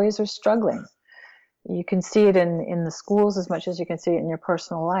 and the boys are struggling. You can see it in the schools as much as you can see it in your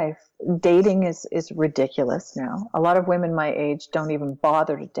personal life. Dating is ridiculous now. A lot of women my age don't even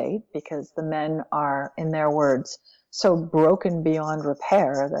bother to date because the men are, in their words, so broken beyond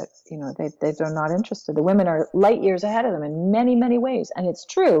repair that, they're not interested. The women are light years ahead of them in many, many ways. And it's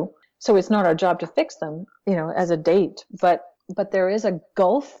true. So it's not our job to fix them, as a date. But there is a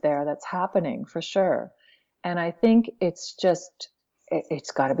gulf there that's happening for sure. And I think it's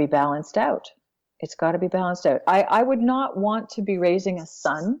got to be balanced out. It's got to be balanced out. I would not want to be raising a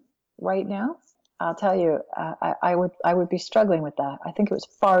son right now. I'll tell you, I would be struggling with that. I think it was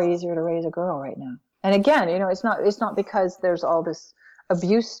far easier to raise a girl right now. And again, it's not because there's all this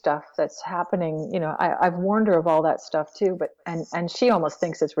abuse stuff that's happening. I've warned her of all that stuff too, but and she almost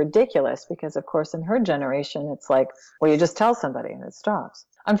thinks it's ridiculous because, of course, in her generation, it's like, well, you just tell somebody and it stops.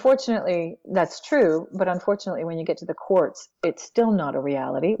 Unfortunately, that's true, but unfortunately, when you get to the courts, it's still not a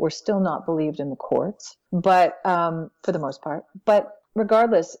reality. We're still not believed in the courts, but for the most part. But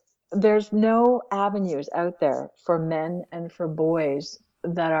regardless, there's no avenues out there for men and for boys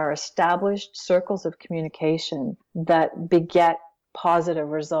that are established circles of communication that beget positive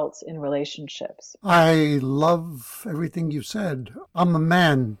results in relationships. I love everything you said. I'm a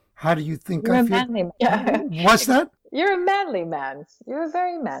man. How do you think You're I a feel? manly man. What's that? You're a manly man. You're a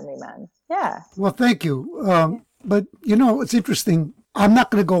very manly man. Yeah. Well, thank you. But, it's interesting. I'm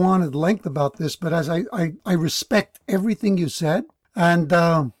not going to go on at length about this, but as I respect everything you said, and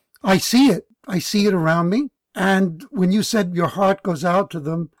I see it. I see it around me. And when you said your heart goes out to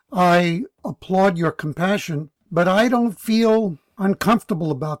them, I applaud your compassion, but I don't feel uncomfortable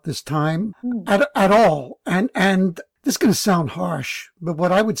about this time at all. And this is going to sound harsh, but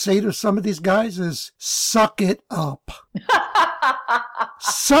what I would say to some of these guys is suck it up.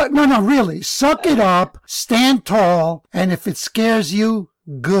 No, really. Suck it up, stand tall, and if it scares you,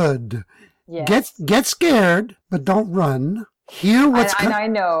 good. Yes. Get scared, but don't run. Hear what's coming. I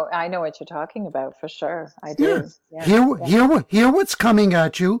know what you're talking about for sure. I do. Yeah. Hear what's coming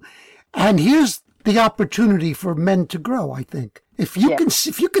at you, and here's the opportunity for men to grow. I think if you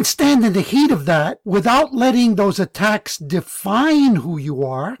can stand in the heat of that without letting those attacks define who you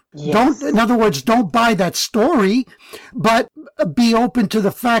are. Yes. In other words, don't buy that story, but be open to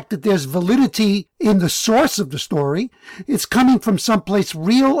the fact that there's validity in the source of the story. It's coming from someplace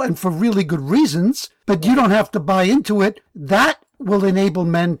real and for really good reasons, but you don't have to buy into it. That will enable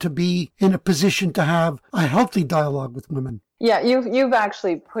men to be in a position to have a healthy dialogue with women. Yeah, you've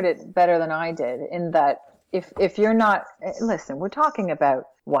actually put it better than I did in that if you're not, listen, we're talking about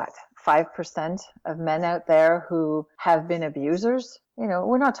what, 5% of men out there who have been abusers,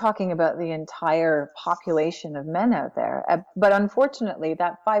 we're not talking about the entire population of men out there, but unfortunately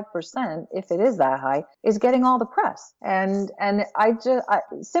that 5%, if it is that high, is getting all the press. And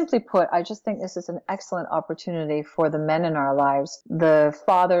simply put, I just think this is an excellent opportunity for the men in our lives, the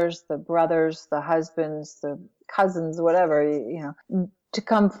fathers, the brothers, the husbands, the cousins, whatever, to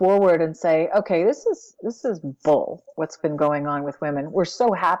come forward and say, okay, this is bull, what's been going on with women. We're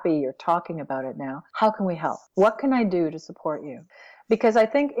so happy you're talking about it now. How can we help? What can I do to support you? Because I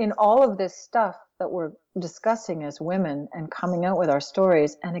think in all of this stuff that we're discussing as women and coming out with our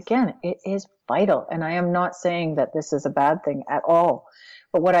stories, and again, it is vital. And I am not saying that this is a bad thing at all.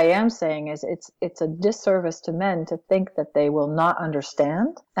 But what I am saying is it's a disservice to men to think that they will not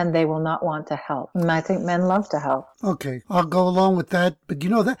understand and they will not want to help. And I think men love to help. Okay, I'll go along with that. But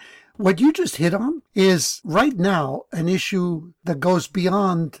that what you just hit on is right now an issue that goes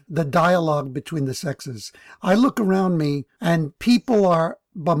beyond the dialogue between the sexes. I look around me and people are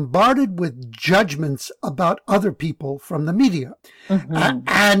bombarded with judgments about other people from the media. Mm-hmm.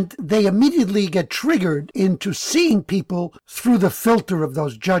 And they immediately get triggered into seeing people through the filter of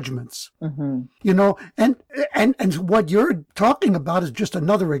those judgments. Mm-hmm. And what you're talking about is just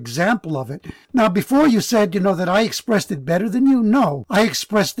another example of it. Now, before you said, that I expressed it better than you. No, I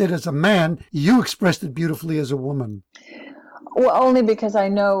expressed it as a man. You expressed it beautifully as a woman. Well, only because I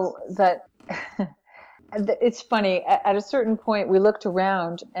know that it's funny. At a certain point, we looked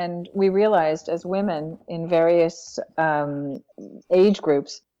around and we realized as women in various age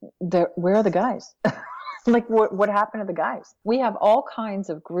groups, where are the guys? Like, what happened to the guys? We have all kinds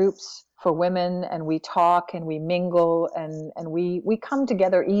of groups for women, and we talk and we mingle and we come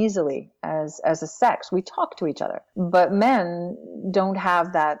together easily as a sex. We talk to each other. But men don't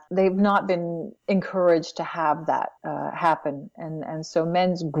have that. They've not been encouraged to have that happen. And so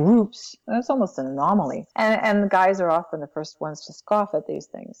men's groups, it's almost an anomaly. And the guys are often the first ones to scoff at these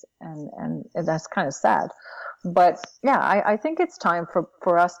things. And that's kind of sad. But yeah, I think it's time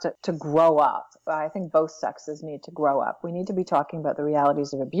for us to grow up. I think both sexes need to grow up. We need to be talking about the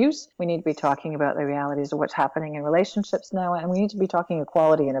realities of abuse. We need to be talking about the realities of what's happening in relationships now. And we need to be talking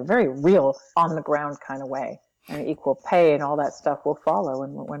equality in a very real, on the ground kind of way. And equal pay and all that stuff will follow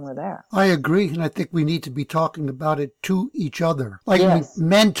when we're there. I agree. And I think we need to be talking about it to each other. Like yes.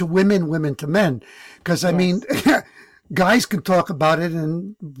 Men to women, women to men. Because, I mean... Guys can talk about it,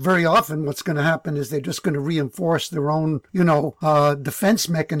 and very often what's going to happen is they're just going to reinforce their own, defense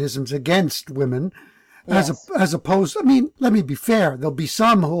mechanisms against women, yes. as opposed. I mean, let me be fair. There'll be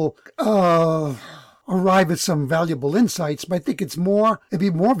some who'll arrive at some valuable insights, but I think it'd be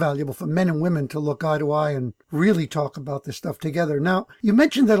more valuable for men and women to look eye to eye and really talk about this stuff together. Now, you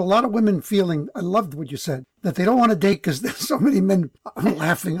mentioned that a lot of women I loved what you said, that they don't want to date because there's so many men. I'm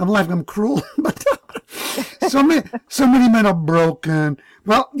laughing, I'm cruel, but so many men are broken.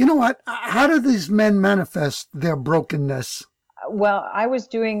 Well, you know what? How do these men manifest their brokenness? Well, I was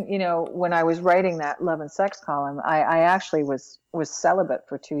doing, when I was writing that Love and Sex column, I actually was celibate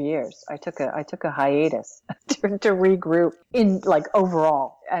for 2 years. I took a hiatus to regroup in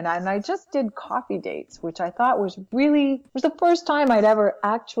overall. And I just did coffee dates, which I thought was the first time I'd ever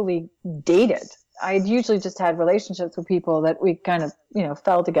actually dated. I'd usually just had relationships with people that we kind of,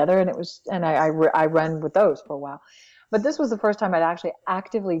 fell together, and I ran with those for a while. But this was the first time I'd actually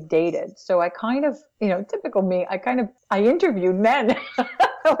actively dated. So I kind of, typical me, I interviewed men.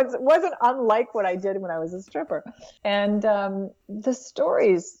 It wasn't unlike what I did when I was a stripper. And the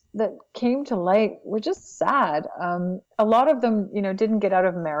stories that came to light were just sad. A lot of them, didn't get out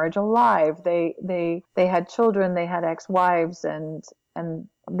of marriage alive. They had children, they had ex-wives, and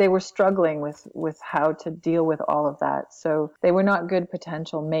they were struggling with how to deal with all of that. So they were not good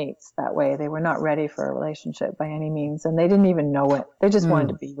potential mates that way. They were not ready for a relationship by any means, and they didn't even know it. They just wanted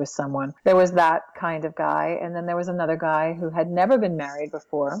to be with someone. There was that kind of guy, and then there was another guy who had never been married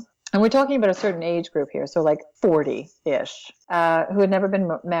before. And we're talking about a certain age group here, so 40-ish, who had never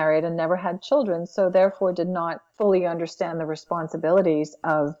been married and never had children, so therefore did not fully understand the responsibilities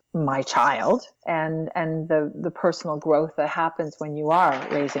of my child and the personal growth that happens when you are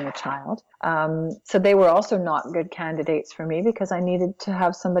raising a child. So they were also not good candidates for me because I needed to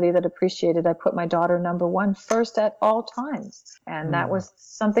have somebody that appreciated I put my daughter number one first at all times. And that was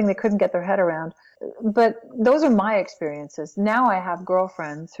something they couldn't get their head around. but those are my experiences. Now I have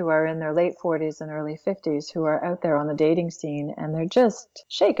girlfriends who are in their late 40s and early 50s who are out there on the dating scene, and they're just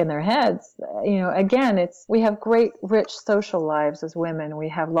shaking their heads. Again, we have great, rich social lives as women. We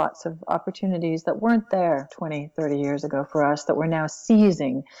have lots of opportunities that weren't there 20, 30 years ago for us that we're now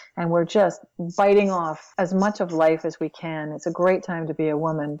seizing, and we're just biting off as much of life as we can. It's a great time to be a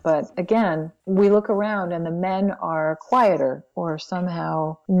woman. But again, we look around and the men are quieter or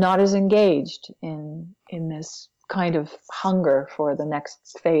somehow not as engaged in this kind of hunger for the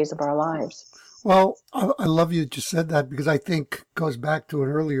next phase of our lives. Well, I love you just said that, because I think goes back to an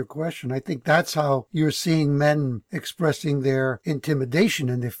earlier question. I think that's how you're seeing men expressing their intimidation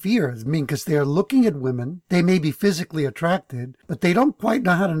and their fear. I mean, because they're looking at women, they may be physically attracted, but they don't quite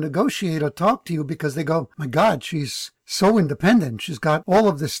know how to negotiate or talk to you because they go, my God, she's so independent. She's got all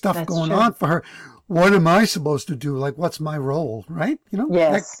of this stuff going on for her. What am I supposed to do? Like, what's my role, right?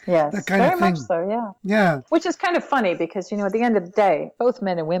 Yes. That kind Very of thing. much so, yeah. Yeah. Which is kind of funny because, at the end of the day, both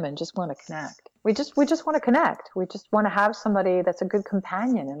men and women just want to connect. We just want to connect. We just want to have somebody that's a good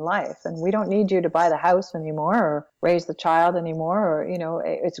companion in life. And we don't need you to buy the house anymore or raise the child anymore. Or,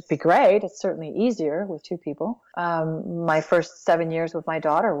 it'd be great. It's certainly easier with two people. My first 7 years with my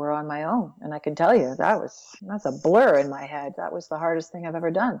daughter were on my own. And I can tell you that's a blur in my head. That was the hardest thing I've ever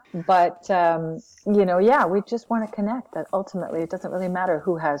done. But, we just want to connect. That ultimately, it doesn't really matter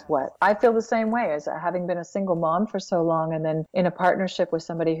who has what. I feel the same way as having been a single mom for so long and then in a partnership with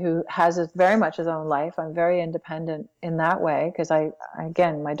somebody who has very much his own life. I'm very independent in that way because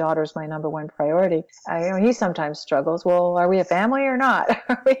again, my daughter's my number one priority. He sometimes struggles. Well, are we a family or not?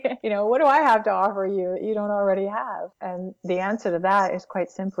 What do I have to offer you that you don't already have? And the answer to that is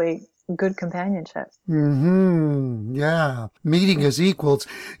quite simply good companionship. Yeah. Meeting as equals.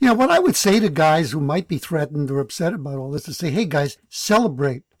 What I would say to guys who might be threatened or upset about all this is say, hey guys,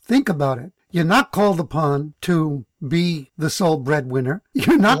 celebrate. Think about it. You're not called upon to be the sole breadwinner.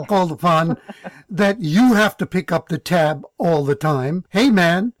 You're not called upon that you have to pick up the tab all the time. Hey,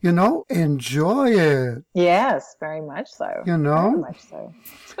 man, enjoy it. Yes, very much so. Very much so.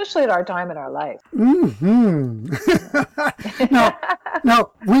 Especially at our time in our life.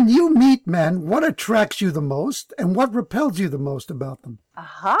 Now, when you meet men, what attracts you the most and what repels you the most about them?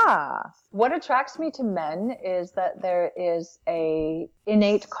 Aha. What attracts me to men is that there is a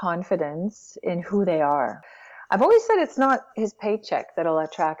innate confidence in who they are. I've always said it's not his paycheck that'll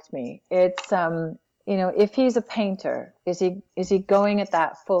attract me. It's, if he's a painter, is he going at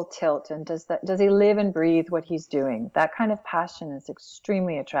that full tilt, and does he live and breathe what he's doing? That kind of passion is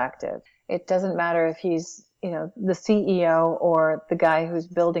extremely attractive. It doesn't matter if he's, the CEO or the guy who's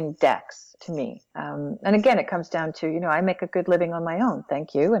building decks to me. And again, it comes down to, I make a good living on my own.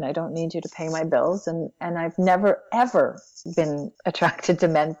 Thank you. And I don't need you to pay my bills. And I've never, ever been attracted to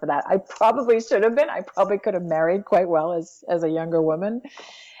men for that. I probably should have been. I probably could have married quite well as a younger woman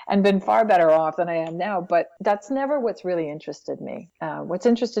and been far better off than I am now. But that's never what's really interested me. What's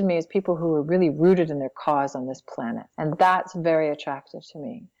interested me is people who are really rooted in their cause on this planet. And that's very attractive to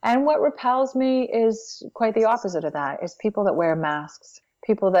me. And what repels me is quite the opposite of that, is people that wear masks,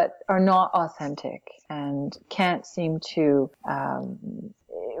 people that are not authentic and can't seem to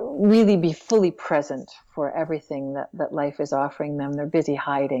really be fully present for everything that life is offering them. They're busy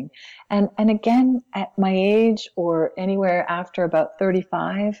hiding. And again, at my age or anywhere after about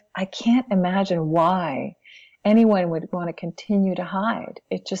 35, I can't imagine why anyone would want to continue to hide.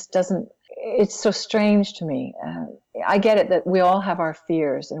 It just doesn't, it's so strange to me. I get it that we all have our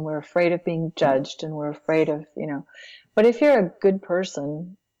fears and we're afraid of being judged and we're afraid of, but if you're a good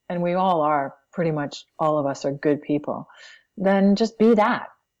person, and we all are, pretty much all of us are good people, then just be that.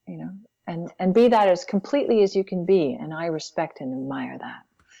 And be that as completely as you can be. And I respect and admire that.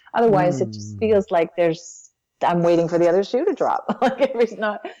 Otherwise, it just feels like I'm waiting for the other shoe to drop. Like if he's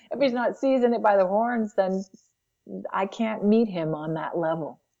not seizing it by the horns, then I can't meet him on that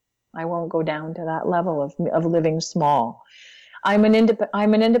level. I won't go down to that level of living small. I'm an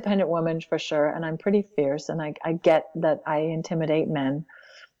independent woman for sure. And I'm pretty fierce. And I get that I intimidate men.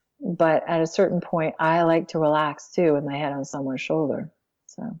 But at a certain point, I like to relax too with my head on someone's shoulder.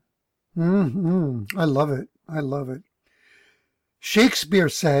 So. I love it. I love it. Shakespeare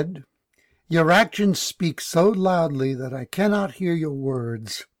said, "Your actions speak so loudly that I cannot hear your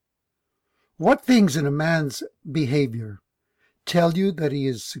words." What things in a man's behavior tell you that he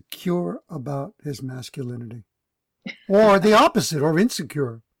is secure about his masculinity? Or the opposite, or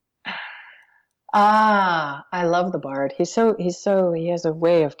insecure? I love the Bard. He has a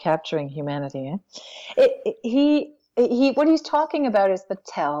way of capturing humanity. What he's talking about is the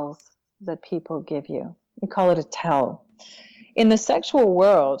tells that people give you. We call it a tell. In the sexual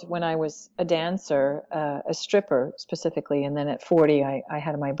world, when I was a dancer, a stripper specifically, and then at 40, I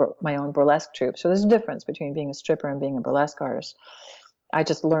had my own burlesque troupe. So there's a difference between being a stripper and being a burlesque artist. I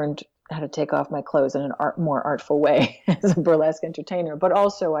just learned how to take off my clothes in an more artful way as a burlesque entertainer. But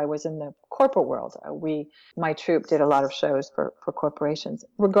also I was in the corporate world. My troupe did a lot of shows for corporations.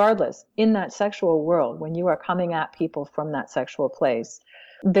 Regardless, in that sexual world, when you are coming at people from that sexual place,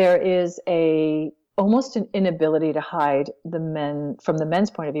 there is almost an inability to hide from the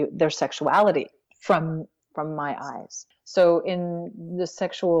men's point of view, their sexuality from my eyes. So in the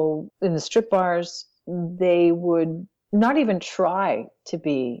strip bars, they would not even try to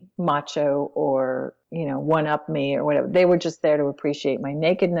be macho or, one up me or whatever. They were just there to appreciate my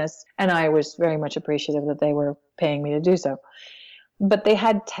nakedness. And I was very much appreciative that they were paying me to do so. But they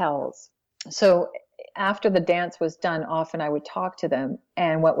had tells. So after the dance was done, often I would talk to them,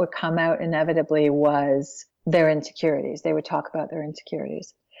 and what would come out inevitably was their insecurities. They would talk about their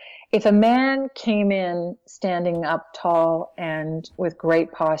insecurities. If a man came in standing up tall and with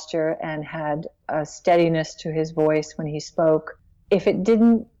great posture and had a steadiness to his voice when he spoke, if it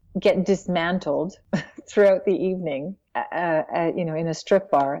didn't get dismantled throughout the evening, in a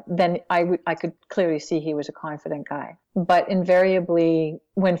strip bar, then I could clearly see he was a confident guy. But invariably,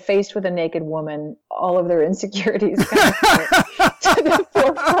 when faced with a naked woman, all of their insecurities come to the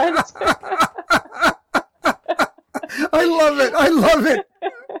forefront. I love it.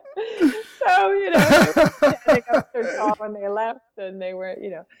 So, standing up their tall when they left, and they were,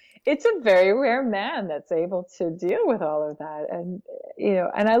 it's a very rare man that's able to deal with all of that. And,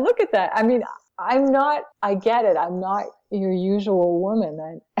 and I look at that. I mean, I get it. I'm not your usual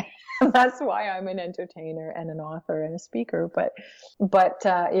woman. That's why I'm an entertainer and an author and a speaker. But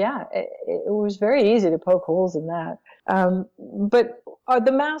it was very easy to poke holes in that. But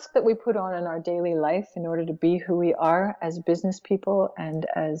the mask that we put on in our daily life in order to be who we are as business people and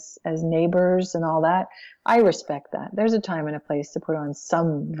as neighbors and all that, I respect that. There's a time and a place to put on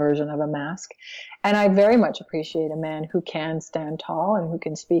some version of a mask. And I very much appreciate a man who can stand tall and who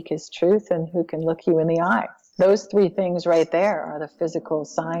can speak his truth and who can look you in the eye. Those three things right there are the physical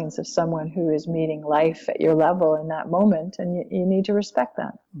signs of someone who is meeting life at your level in that moment, and you need to respect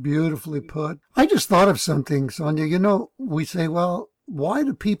that. Beautifully put. I just thought of something, Sonia. We say, well, why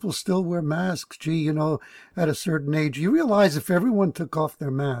do people still wear masks? Gee, at a certain age, you realize if everyone took off their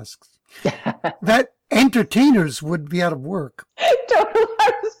masks, that entertainers would be out of work. Totally.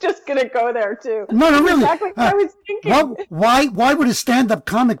 I was just going to go there too. No, really. Exactly what I was thinking. Why would a stand-up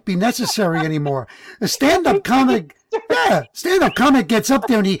comic be necessary anymore? A stand-up comic gets up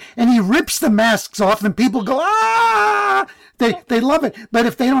there and he rips the masks off, and people go, ah! They love it. But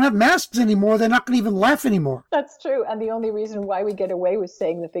if they don't have masks anymore, they're not going to even laugh anymore. That's true. And the only reason why we get away with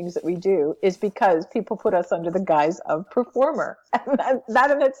saying the things that we do is because people put us under the guise of performer. And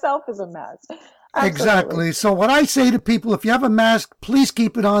that in itself is a mask. Absolutely. Exactly. So what I say to people, if you have a mask, please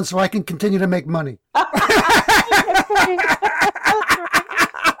keep it on so I can continue to make money. I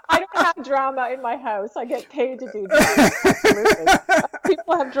don't have drama in my house. I get paid to do drama. Absolutely.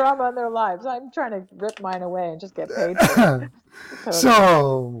 People have drama in their lives. I'm trying to rip mine away and just get paid for it.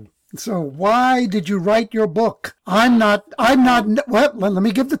 So why did you write your book? Well, let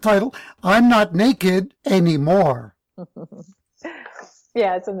me give the title. I'm Not Naked Anymore.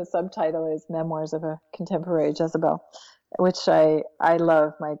 Yeah, it's in the subtitle is Memoirs of a Contemporary Jezebel, which I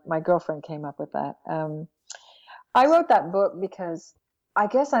love. My girlfriend came up with that. I wrote that book because I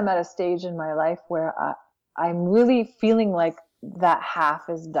guess I'm at a stage in my life where I'm really feeling like that half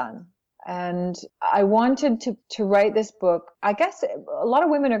is done. And I wanted to write this book. I guess a lot of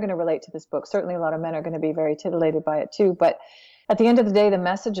women are going to relate to this book. Certainly a lot of men are going to be very titillated by it too. But at the end of the day, the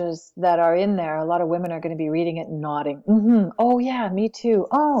messages that are in there, a lot of women are going to be reading it and nodding. Mm-hmm. Oh, yeah, me too.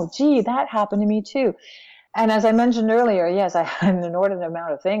 Oh, gee, that happened to me too. And as I mentioned earlier, yes, I had an inordinate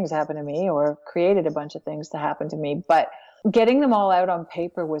amount of things happen to me or created a bunch of things to happen to me. But getting them all out on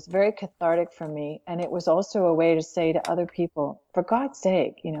paper was very cathartic for me. And it was also a way to say to other people, for God's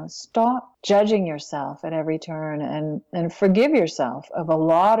sake, stop judging yourself at every turn and forgive yourself of a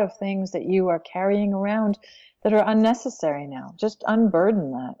lot of things that you are carrying around that are unnecessary now. Just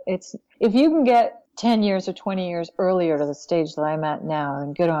unburden that. If you can get 10 years or 20 years earlier to the stage that I'm at now,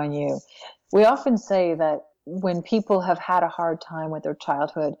 then good on you. We often say that when people have had a hard time with their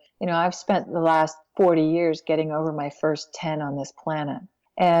childhood, I've spent the last 40 years getting over my first 10 on this planet.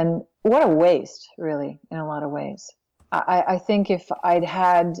 And what a waste, really, in a lot of ways. I think if I'd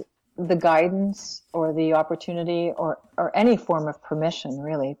had the guidance or the opportunity or any form of permission,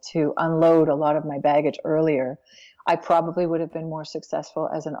 really, to unload a lot of my baggage earlier, I probably would have been more successful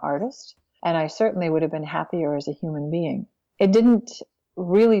as an artist. And I certainly would have been happier as a human being. it didn't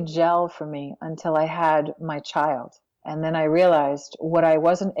really gel for me until I had my child. And then I realized what I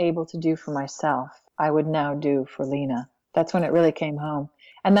wasn't able to do for myself, I would now do for Lena. That's when it really came home.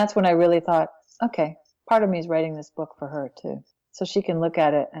 And that's when I really thought, okay, part of me is writing this book for her too. So she can look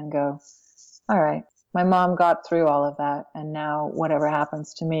at it and go, all right, my mom got through all of that. And now whatever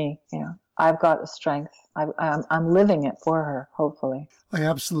happens to me, I've got the strength. I'm living it for her, hopefully. I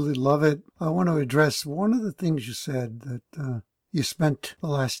absolutely love it. I want to address one of the things you said, that you spent the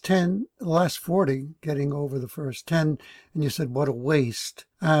last 40 getting over the first 10, and you said, what a waste.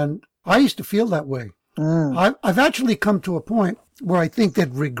 And I used to feel that way. I've actually come to a point where I think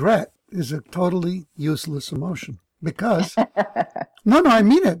that regret is a totally useless emotion because, no, I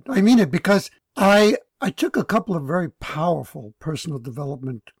mean it. I mean it because I took a couple of very powerful personal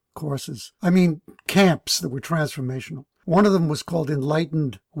development courses. I mean, camps that were transformational. One of them was called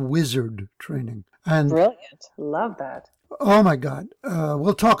Enlightened Wizard Training. And brilliant. Love that. Oh my God.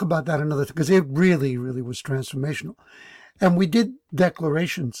 We'll talk about that another time because it really, really was transformational. And we did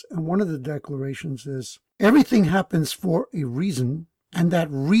declarations. And one of the declarations is everything happens for a reason. And that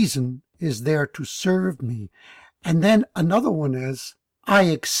reason is there to serve me. And then another one is I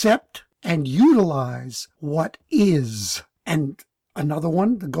accept and utilize what is. And another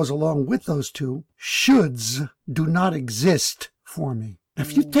one that goes along with those two, shoulds do not exist for me.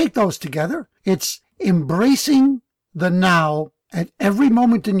 If you take those together, it's embracing the now at every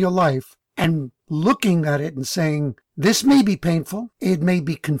moment in your life and looking at it and saying, this may be painful, it may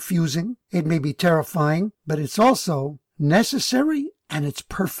be confusing, it may be terrifying, but it's also necessary and it's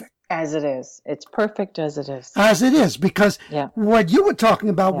perfect. As it is. It's perfect as it is. As it is, because what you were talking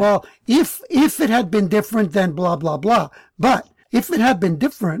about, well, if it had been different, then blah, blah, blah. But if it had been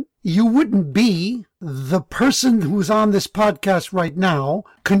different, you wouldn't be the person who's on this podcast right now,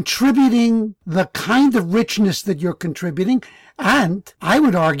 contributing the kind of richness that you're contributing. And I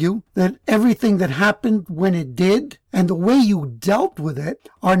would argue that everything that happened when it did and the way you dealt with it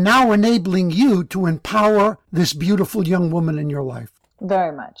are now enabling you to empower this beautiful young woman in your life.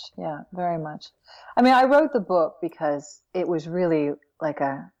 Very much. Yeah, very much. I mean, I wrote the book because it was really like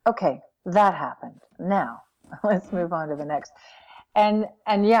okay, that happened. Now let's move on to the next. And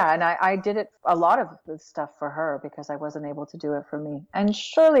I did a lot of the stuff for her because I wasn't able to do it for me. And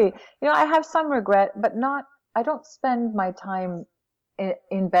surely, I have some regret, but I don't spend my time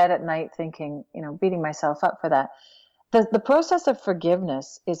in bed at night thinking, beating myself up for that. The process of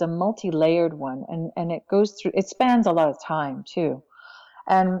forgiveness is a multi-layered one, and it spans a lot of time too.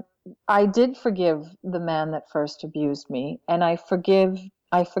 And I did forgive the man that first abused me, and I forgave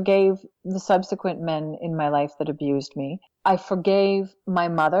the subsequent men in my life that abused me. I forgave my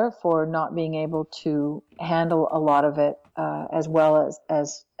mother for not being able to handle a lot of it as well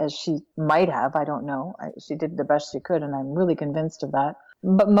as she might have. I don't know. She did the best she could, and I'm really convinced of that.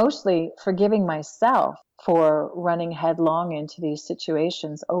 But mostly forgiving myself for running headlong into these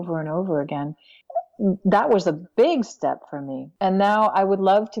situations over and over again. That was a big step for me. And now I would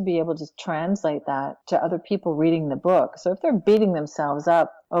love to be able to translate that to other people reading the book. So if they're beating themselves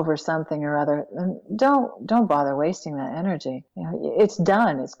up over something or other, don't bother wasting that energy. It's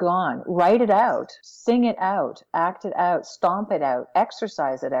done. It's gone. Write it out. Sing it out. Act it out. Stomp it out.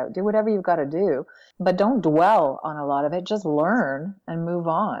 Exercise it out. Do whatever you've got to do. But don't dwell on a lot of it. Just learn and move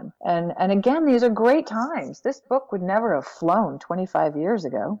on. And again, these are great times. This book would never have flown 25 years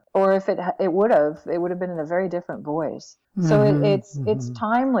ago. Or if it would have been in a very different voice. So it's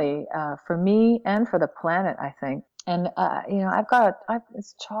timely for me and for the planet, I think. And,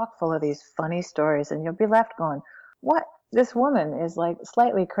 it's chock full of these funny stories, and you'll be left going, what? This woman is like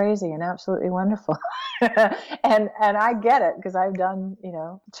slightly crazy and absolutely wonderful. and I get it because I've done,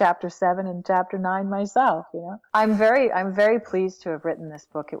 chapter 7 and chapter 9 myself, I'm very pleased to have written this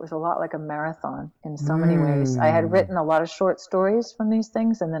book. It was a lot like a marathon in so many ways. I had written a lot of short stories from these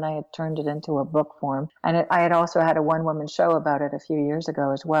things, and then I had turned it into a book form. And I had also had a one-woman show about it a few years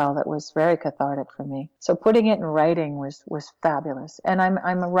ago as well that was very cathartic for me. So putting it in writing was fabulous. And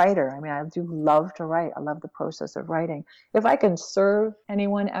I'm a writer. I mean, I do love to write. I love the process of writing. If I can serve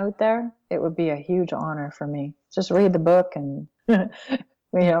anyone out there, it would be a huge honor for me. Just read the book and,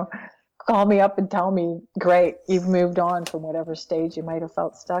 call me up and tell me, great, you've moved on from whatever stage you might have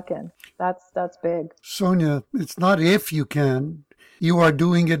felt stuck in. That's big. Sonia, it's not if you can. You are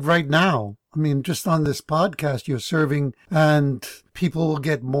doing it right now. I mean, just on this podcast, you're serving, and people will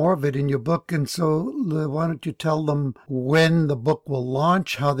get more of it in your book. And so why don't you tell them when the book will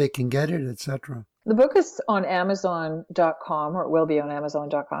launch, how they can get it, etc.? The book is on Amazon.com, or it will be on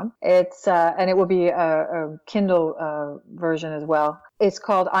Amazon.com. It's and it will be a Kindle version as well. It's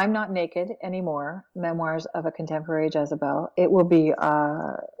called "I'm Not Naked Anymore: Memoirs of a Contemporary Jezebel." It will be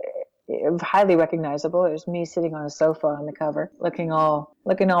highly recognizable. There's me sitting on a sofa on the cover, looking all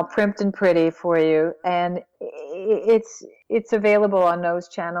primped and pretty for you, and it's available on those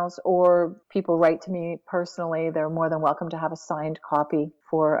channels, or people write to me personally. They're more than welcome to have a signed copy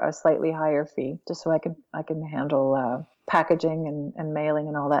for a slightly higher fee, just so I can handle packaging and mailing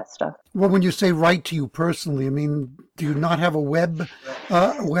and all that stuff. Well, when you say write to you personally, I mean, do you not have a web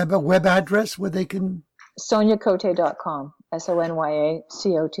address where they can? SoniaCote.com,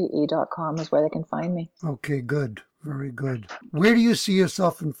 SONYACOTE.com is where they can find me. Okay, good. Very good. Where do you see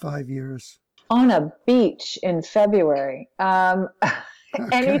yourself in 5 years? On a beach in February.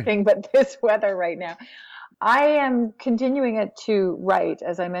 Anything but this weather right now. I am continuing to write.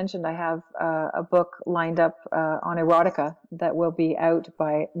 As I mentioned, I have a book lined up on erotica that will be out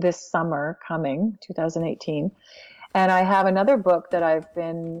by this summer coming, 2018. And I have another book that I've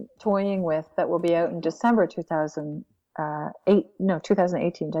been toying with that will be out in December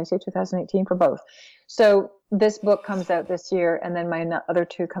 2018. Did I say 2018 for both? So this book comes out this year, and then my other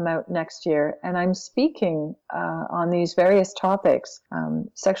two come out next year. And I'm speaking on these various topics,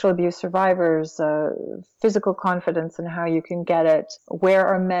 sexual abuse survivors, physical confidence and how you can get it, where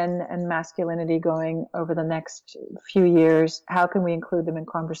are men and masculinity going over the next few years, how can we include them in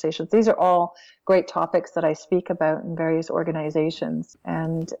conversations. These are all great topics that I speak about in various organizations.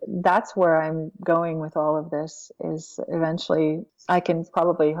 And that's where I'm going with all of this, is eventually I can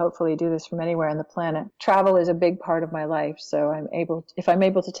probably, hopefully, do this from anywhere on the planet. Travel is a big part of my life, so if I'm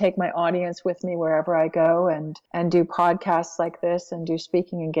able to take my audience with me wherever I go and do podcasts like this and do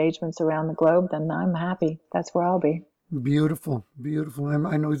speaking engagements around the globe, then I'm happy. That's where I'll be. Beautiful, beautiful.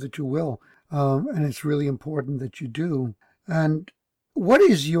 I know that you will, and it's really important that you do. And what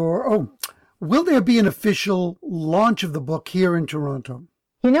is will there be an official launch of the book here in Toronto?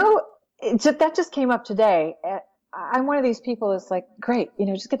 That just came up today. I'm one of these people that's like, great,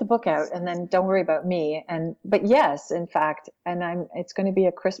 just get the book out and then don't worry about me. But yes, in fact, it's going to be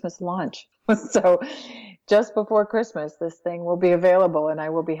a Christmas launch. So just before Christmas, this thing will be available and I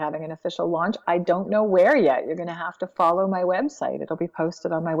will be having an official launch. I don't know where yet. You're going to have to follow my website. It'll be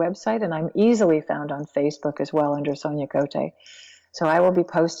posted on my website, and I'm easily found on Facebook as well under Sonia Cote. So I will be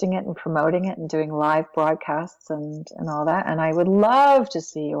posting it and promoting it and doing live broadcasts and all that. And I would love to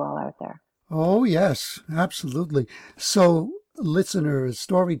see you all out there. Oh, yes, absolutely. So, listeners,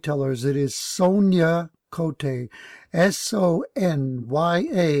 storytellers, it is Sonia Cote,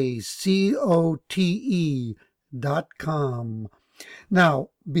 SONYACOTE.com. Now,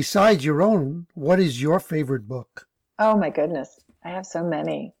 besides your own, what is your favorite book? Oh, my goodness. I have so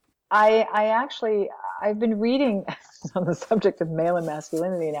many. I've been reading on the subject of male and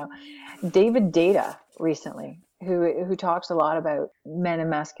masculinity now, David Deida recently, who talks a lot about men and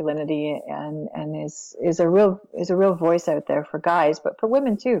masculinity and is a real voice out there for guys, but for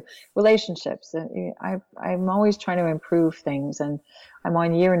women too, relationships. And I'm always trying to improve things, and I'm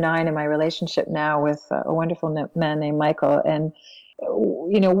on year 9 in my relationship now with a wonderful man named Michael, and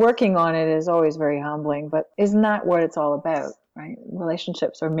working on it is always very humbling, but isn't that what it's all about? Right?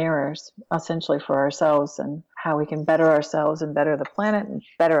 Relationships are mirrors, essentially, for ourselves and how we can better ourselves and better the planet and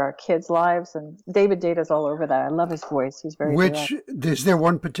better our kids' lives. And David Deida's all over that. I love his voice. He's very direct. Is there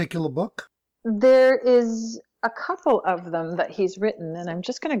one particular book? There is a couple of them that he's written, and I'm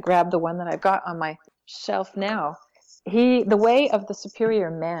just going to grab the one that I've got on my shelf now. The Way of the Superior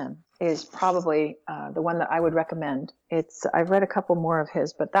Man is probably the one that I would recommend. I've read a couple more of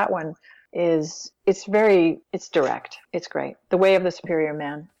his, but that one it's direct. It's great. The Way of the Superior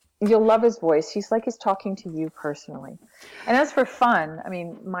Man. You'll love his voice. He's talking to you personally. And as for fun, I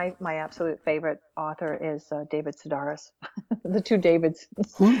mean, my absolute favorite author is David Sedaris. The two Davids.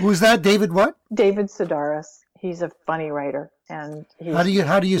 Who's that? David what? David Sedaris. He's a funny writer. And how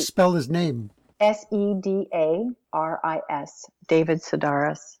do you spell his name? Sedaris. David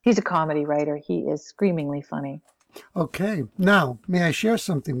Sedaris. He's a comedy writer. He is screamingly funny. Okay. Now, may I share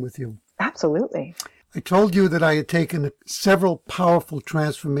something with you? Absolutely. I told you that I had taken several powerful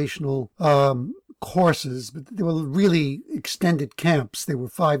transformational courses, but they were really extended camps. They were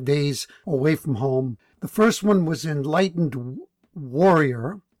 5 days away from home. The first one was Enlightened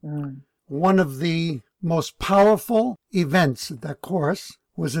Warrior. One of the most powerful events of that course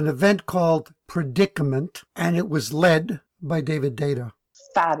was an event called Predicament, and it was led by David Deida.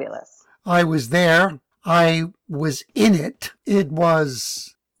 Fabulous. I was there. I was in it. It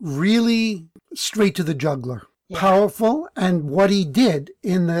was really straight to the jugular. powerful. And what he did,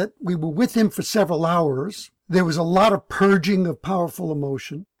 in that we were with him for several hours, there was a lot of purging of powerful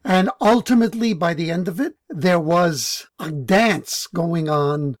emotion. And ultimately, by the end of it, there was a dance going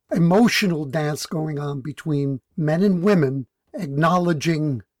on, emotional dance going on between men and women,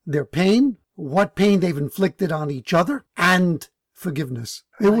 acknowledging their pain, what pain they've inflicted on each other, and forgiveness.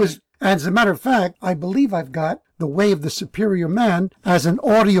 It was, as a matter of fact, I believe I've got The Way of the Superior Man as an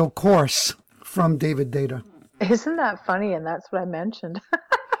audio course from David Deida. Isn't that funny? And that's what I mentioned.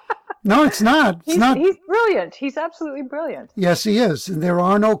 No, it's not. It's not. He's brilliant. He's absolutely brilliant. Yes, he is. And there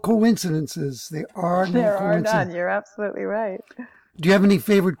are no coincidences. There are none. You're absolutely right. Do you have any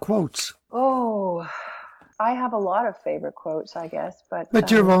favorite quotes? Oh, I have a lot of favorite quotes, I guess,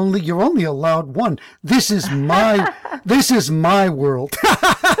 but you're only allowed one. This is my world.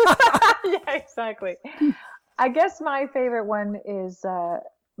 Yeah, exactly. I guess my favorite one is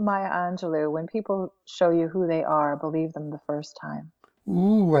Maya Angelou. When people show you who they are, believe them the first time.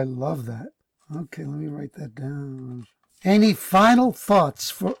 Ooh, I love that. Okay, let me write that down. Any final thoughts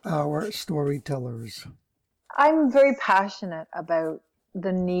for our storytellers? I'm very passionate about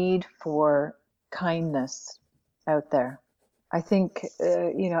the need for kindness out there. I think,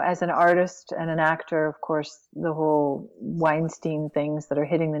 as an artist and an actor, of course, the whole Weinstein things that are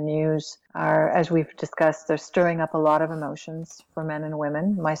hitting the news are, as we've discussed, they're stirring up a lot of emotions for men and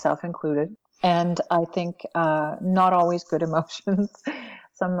women, myself included. And I think not always good emotions.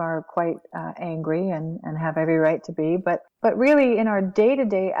 Some are quite angry and have every right to be. But really, in our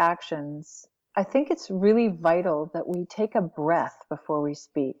day-to-day actions, I think it's really vital that we take a breath before we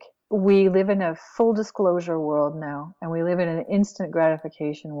speak. We live in a full disclosure world now, and we live in an instant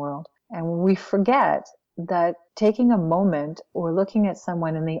gratification world. And we forget that taking a moment or looking at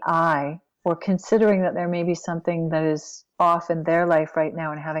someone in the eye or considering that there may be something that is off in their life right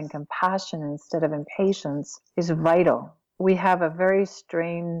now and having compassion instead of impatience is vital. We have a very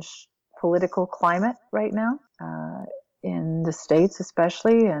strange political climate right now, in the States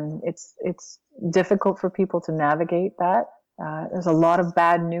especially, and it's difficult for people to navigate that. There's a lot of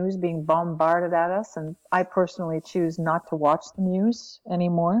bad news being bombarded at us, and I personally choose not to watch the news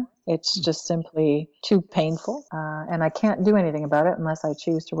anymore. It's just simply too painful, and I can't do anything about it unless I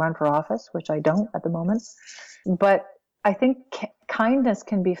choose to run for office, which I don't at the moment. But I think kindness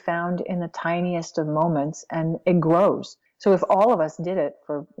can be found in the tiniest of moments, and it grows. So if all of us did it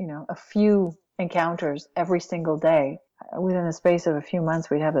for, a few encounters every single day, within the space of a few months,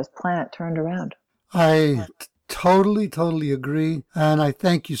 we'd have this planet turned around. I totally agree. And I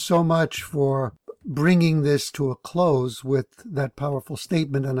thank you so much for bringing this to a close with that powerful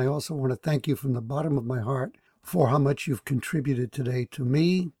statement. And I also want to thank you from the bottom of my heart for how much you've contributed today to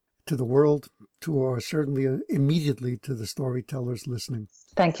me, to the world, or certainly immediately to the storytellers listening.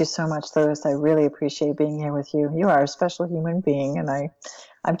 Thank you so much, Louis. I really appreciate being here with you. You are a special human being, and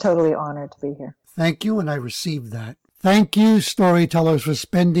I'm totally honored to be here. Thank you, and I received that. Thank you, storytellers, for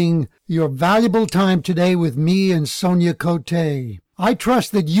spending your valuable time today with me and Sonia Cote. I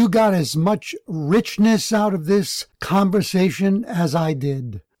trust that you got as much richness out of this conversation as I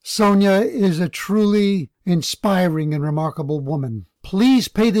did. Sonia is a truly inspiring and remarkable woman. Please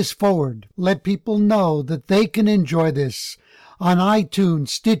pay this forward. Let people know that they can enjoy this on iTunes,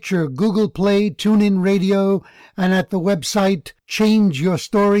 Stitcher, Google Play, TuneIn Radio, and at the website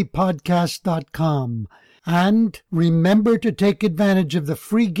changeyourstorypodcast.com. And remember to take advantage of the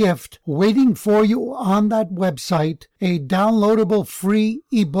free gift waiting for you on that website, a downloadable free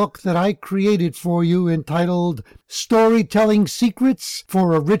ebook that I created for you entitled Storytelling Secrets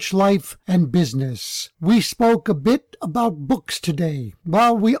for a Rich Life and Business. We spoke a bit about books today.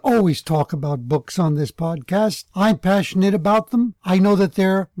 Well, we always talk about books on this podcast. I'm passionate about them. I know that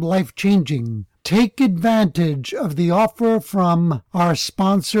they're life-changing. Take advantage of the offer from our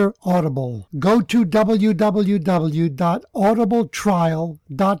sponsor, Audible. Go to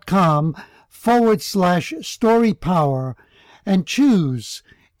www.audibletrial.com/storypower and choose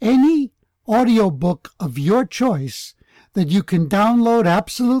any audiobook of your choice that you can download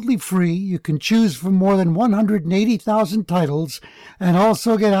absolutely free. You can choose from more than 180,000 titles and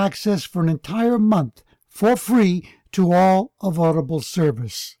also get access for an entire month for free to all of Audible's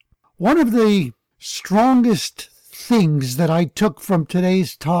service. One of the strongest things that I took from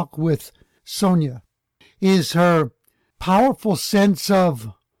today's talk with Sonia is her powerful sense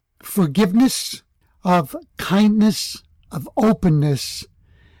of forgiveness, of kindness, of openness,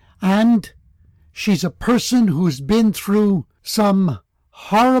 and she's a person who's been through some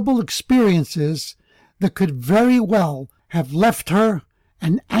horrible experiences that could very well have left her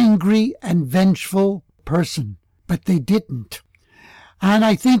an angry and vengeful person, but they didn't. And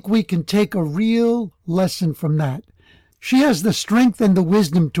I think we can take a real lesson from that. She has the strength and the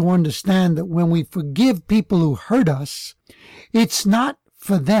wisdom to understand that when we forgive people who hurt us, it's not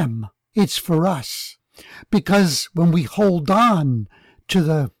for them, it's for us. Because when we hold on to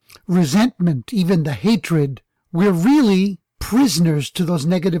the resentment, even the hatred, we're really prisoners to those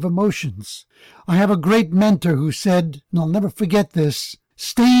negative emotions. I have a great mentor who said, and I'll never forget this,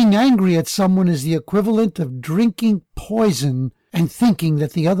 staying angry at someone is the equivalent of drinking poison and thinking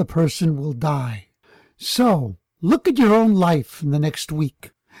that the other person will die. So, look at your own life in the next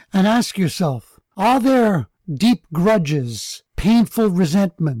week and ask yourself, are there deep grudges, painful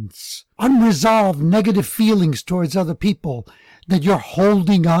resentments, unresolved negative feelings towards other people that you're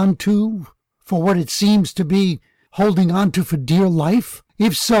holding on to for what it seems to be holding on to for dear life?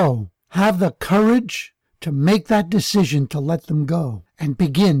 If so, have the courage to make that decision to let them go and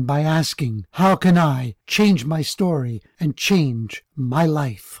begin by asking, how can I change my story and change my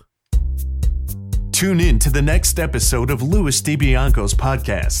life? Tune in to the next episode of Louis DiBianco's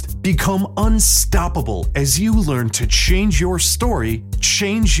podcast. Become unstoppable as you learn to change your story,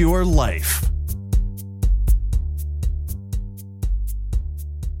 change your life.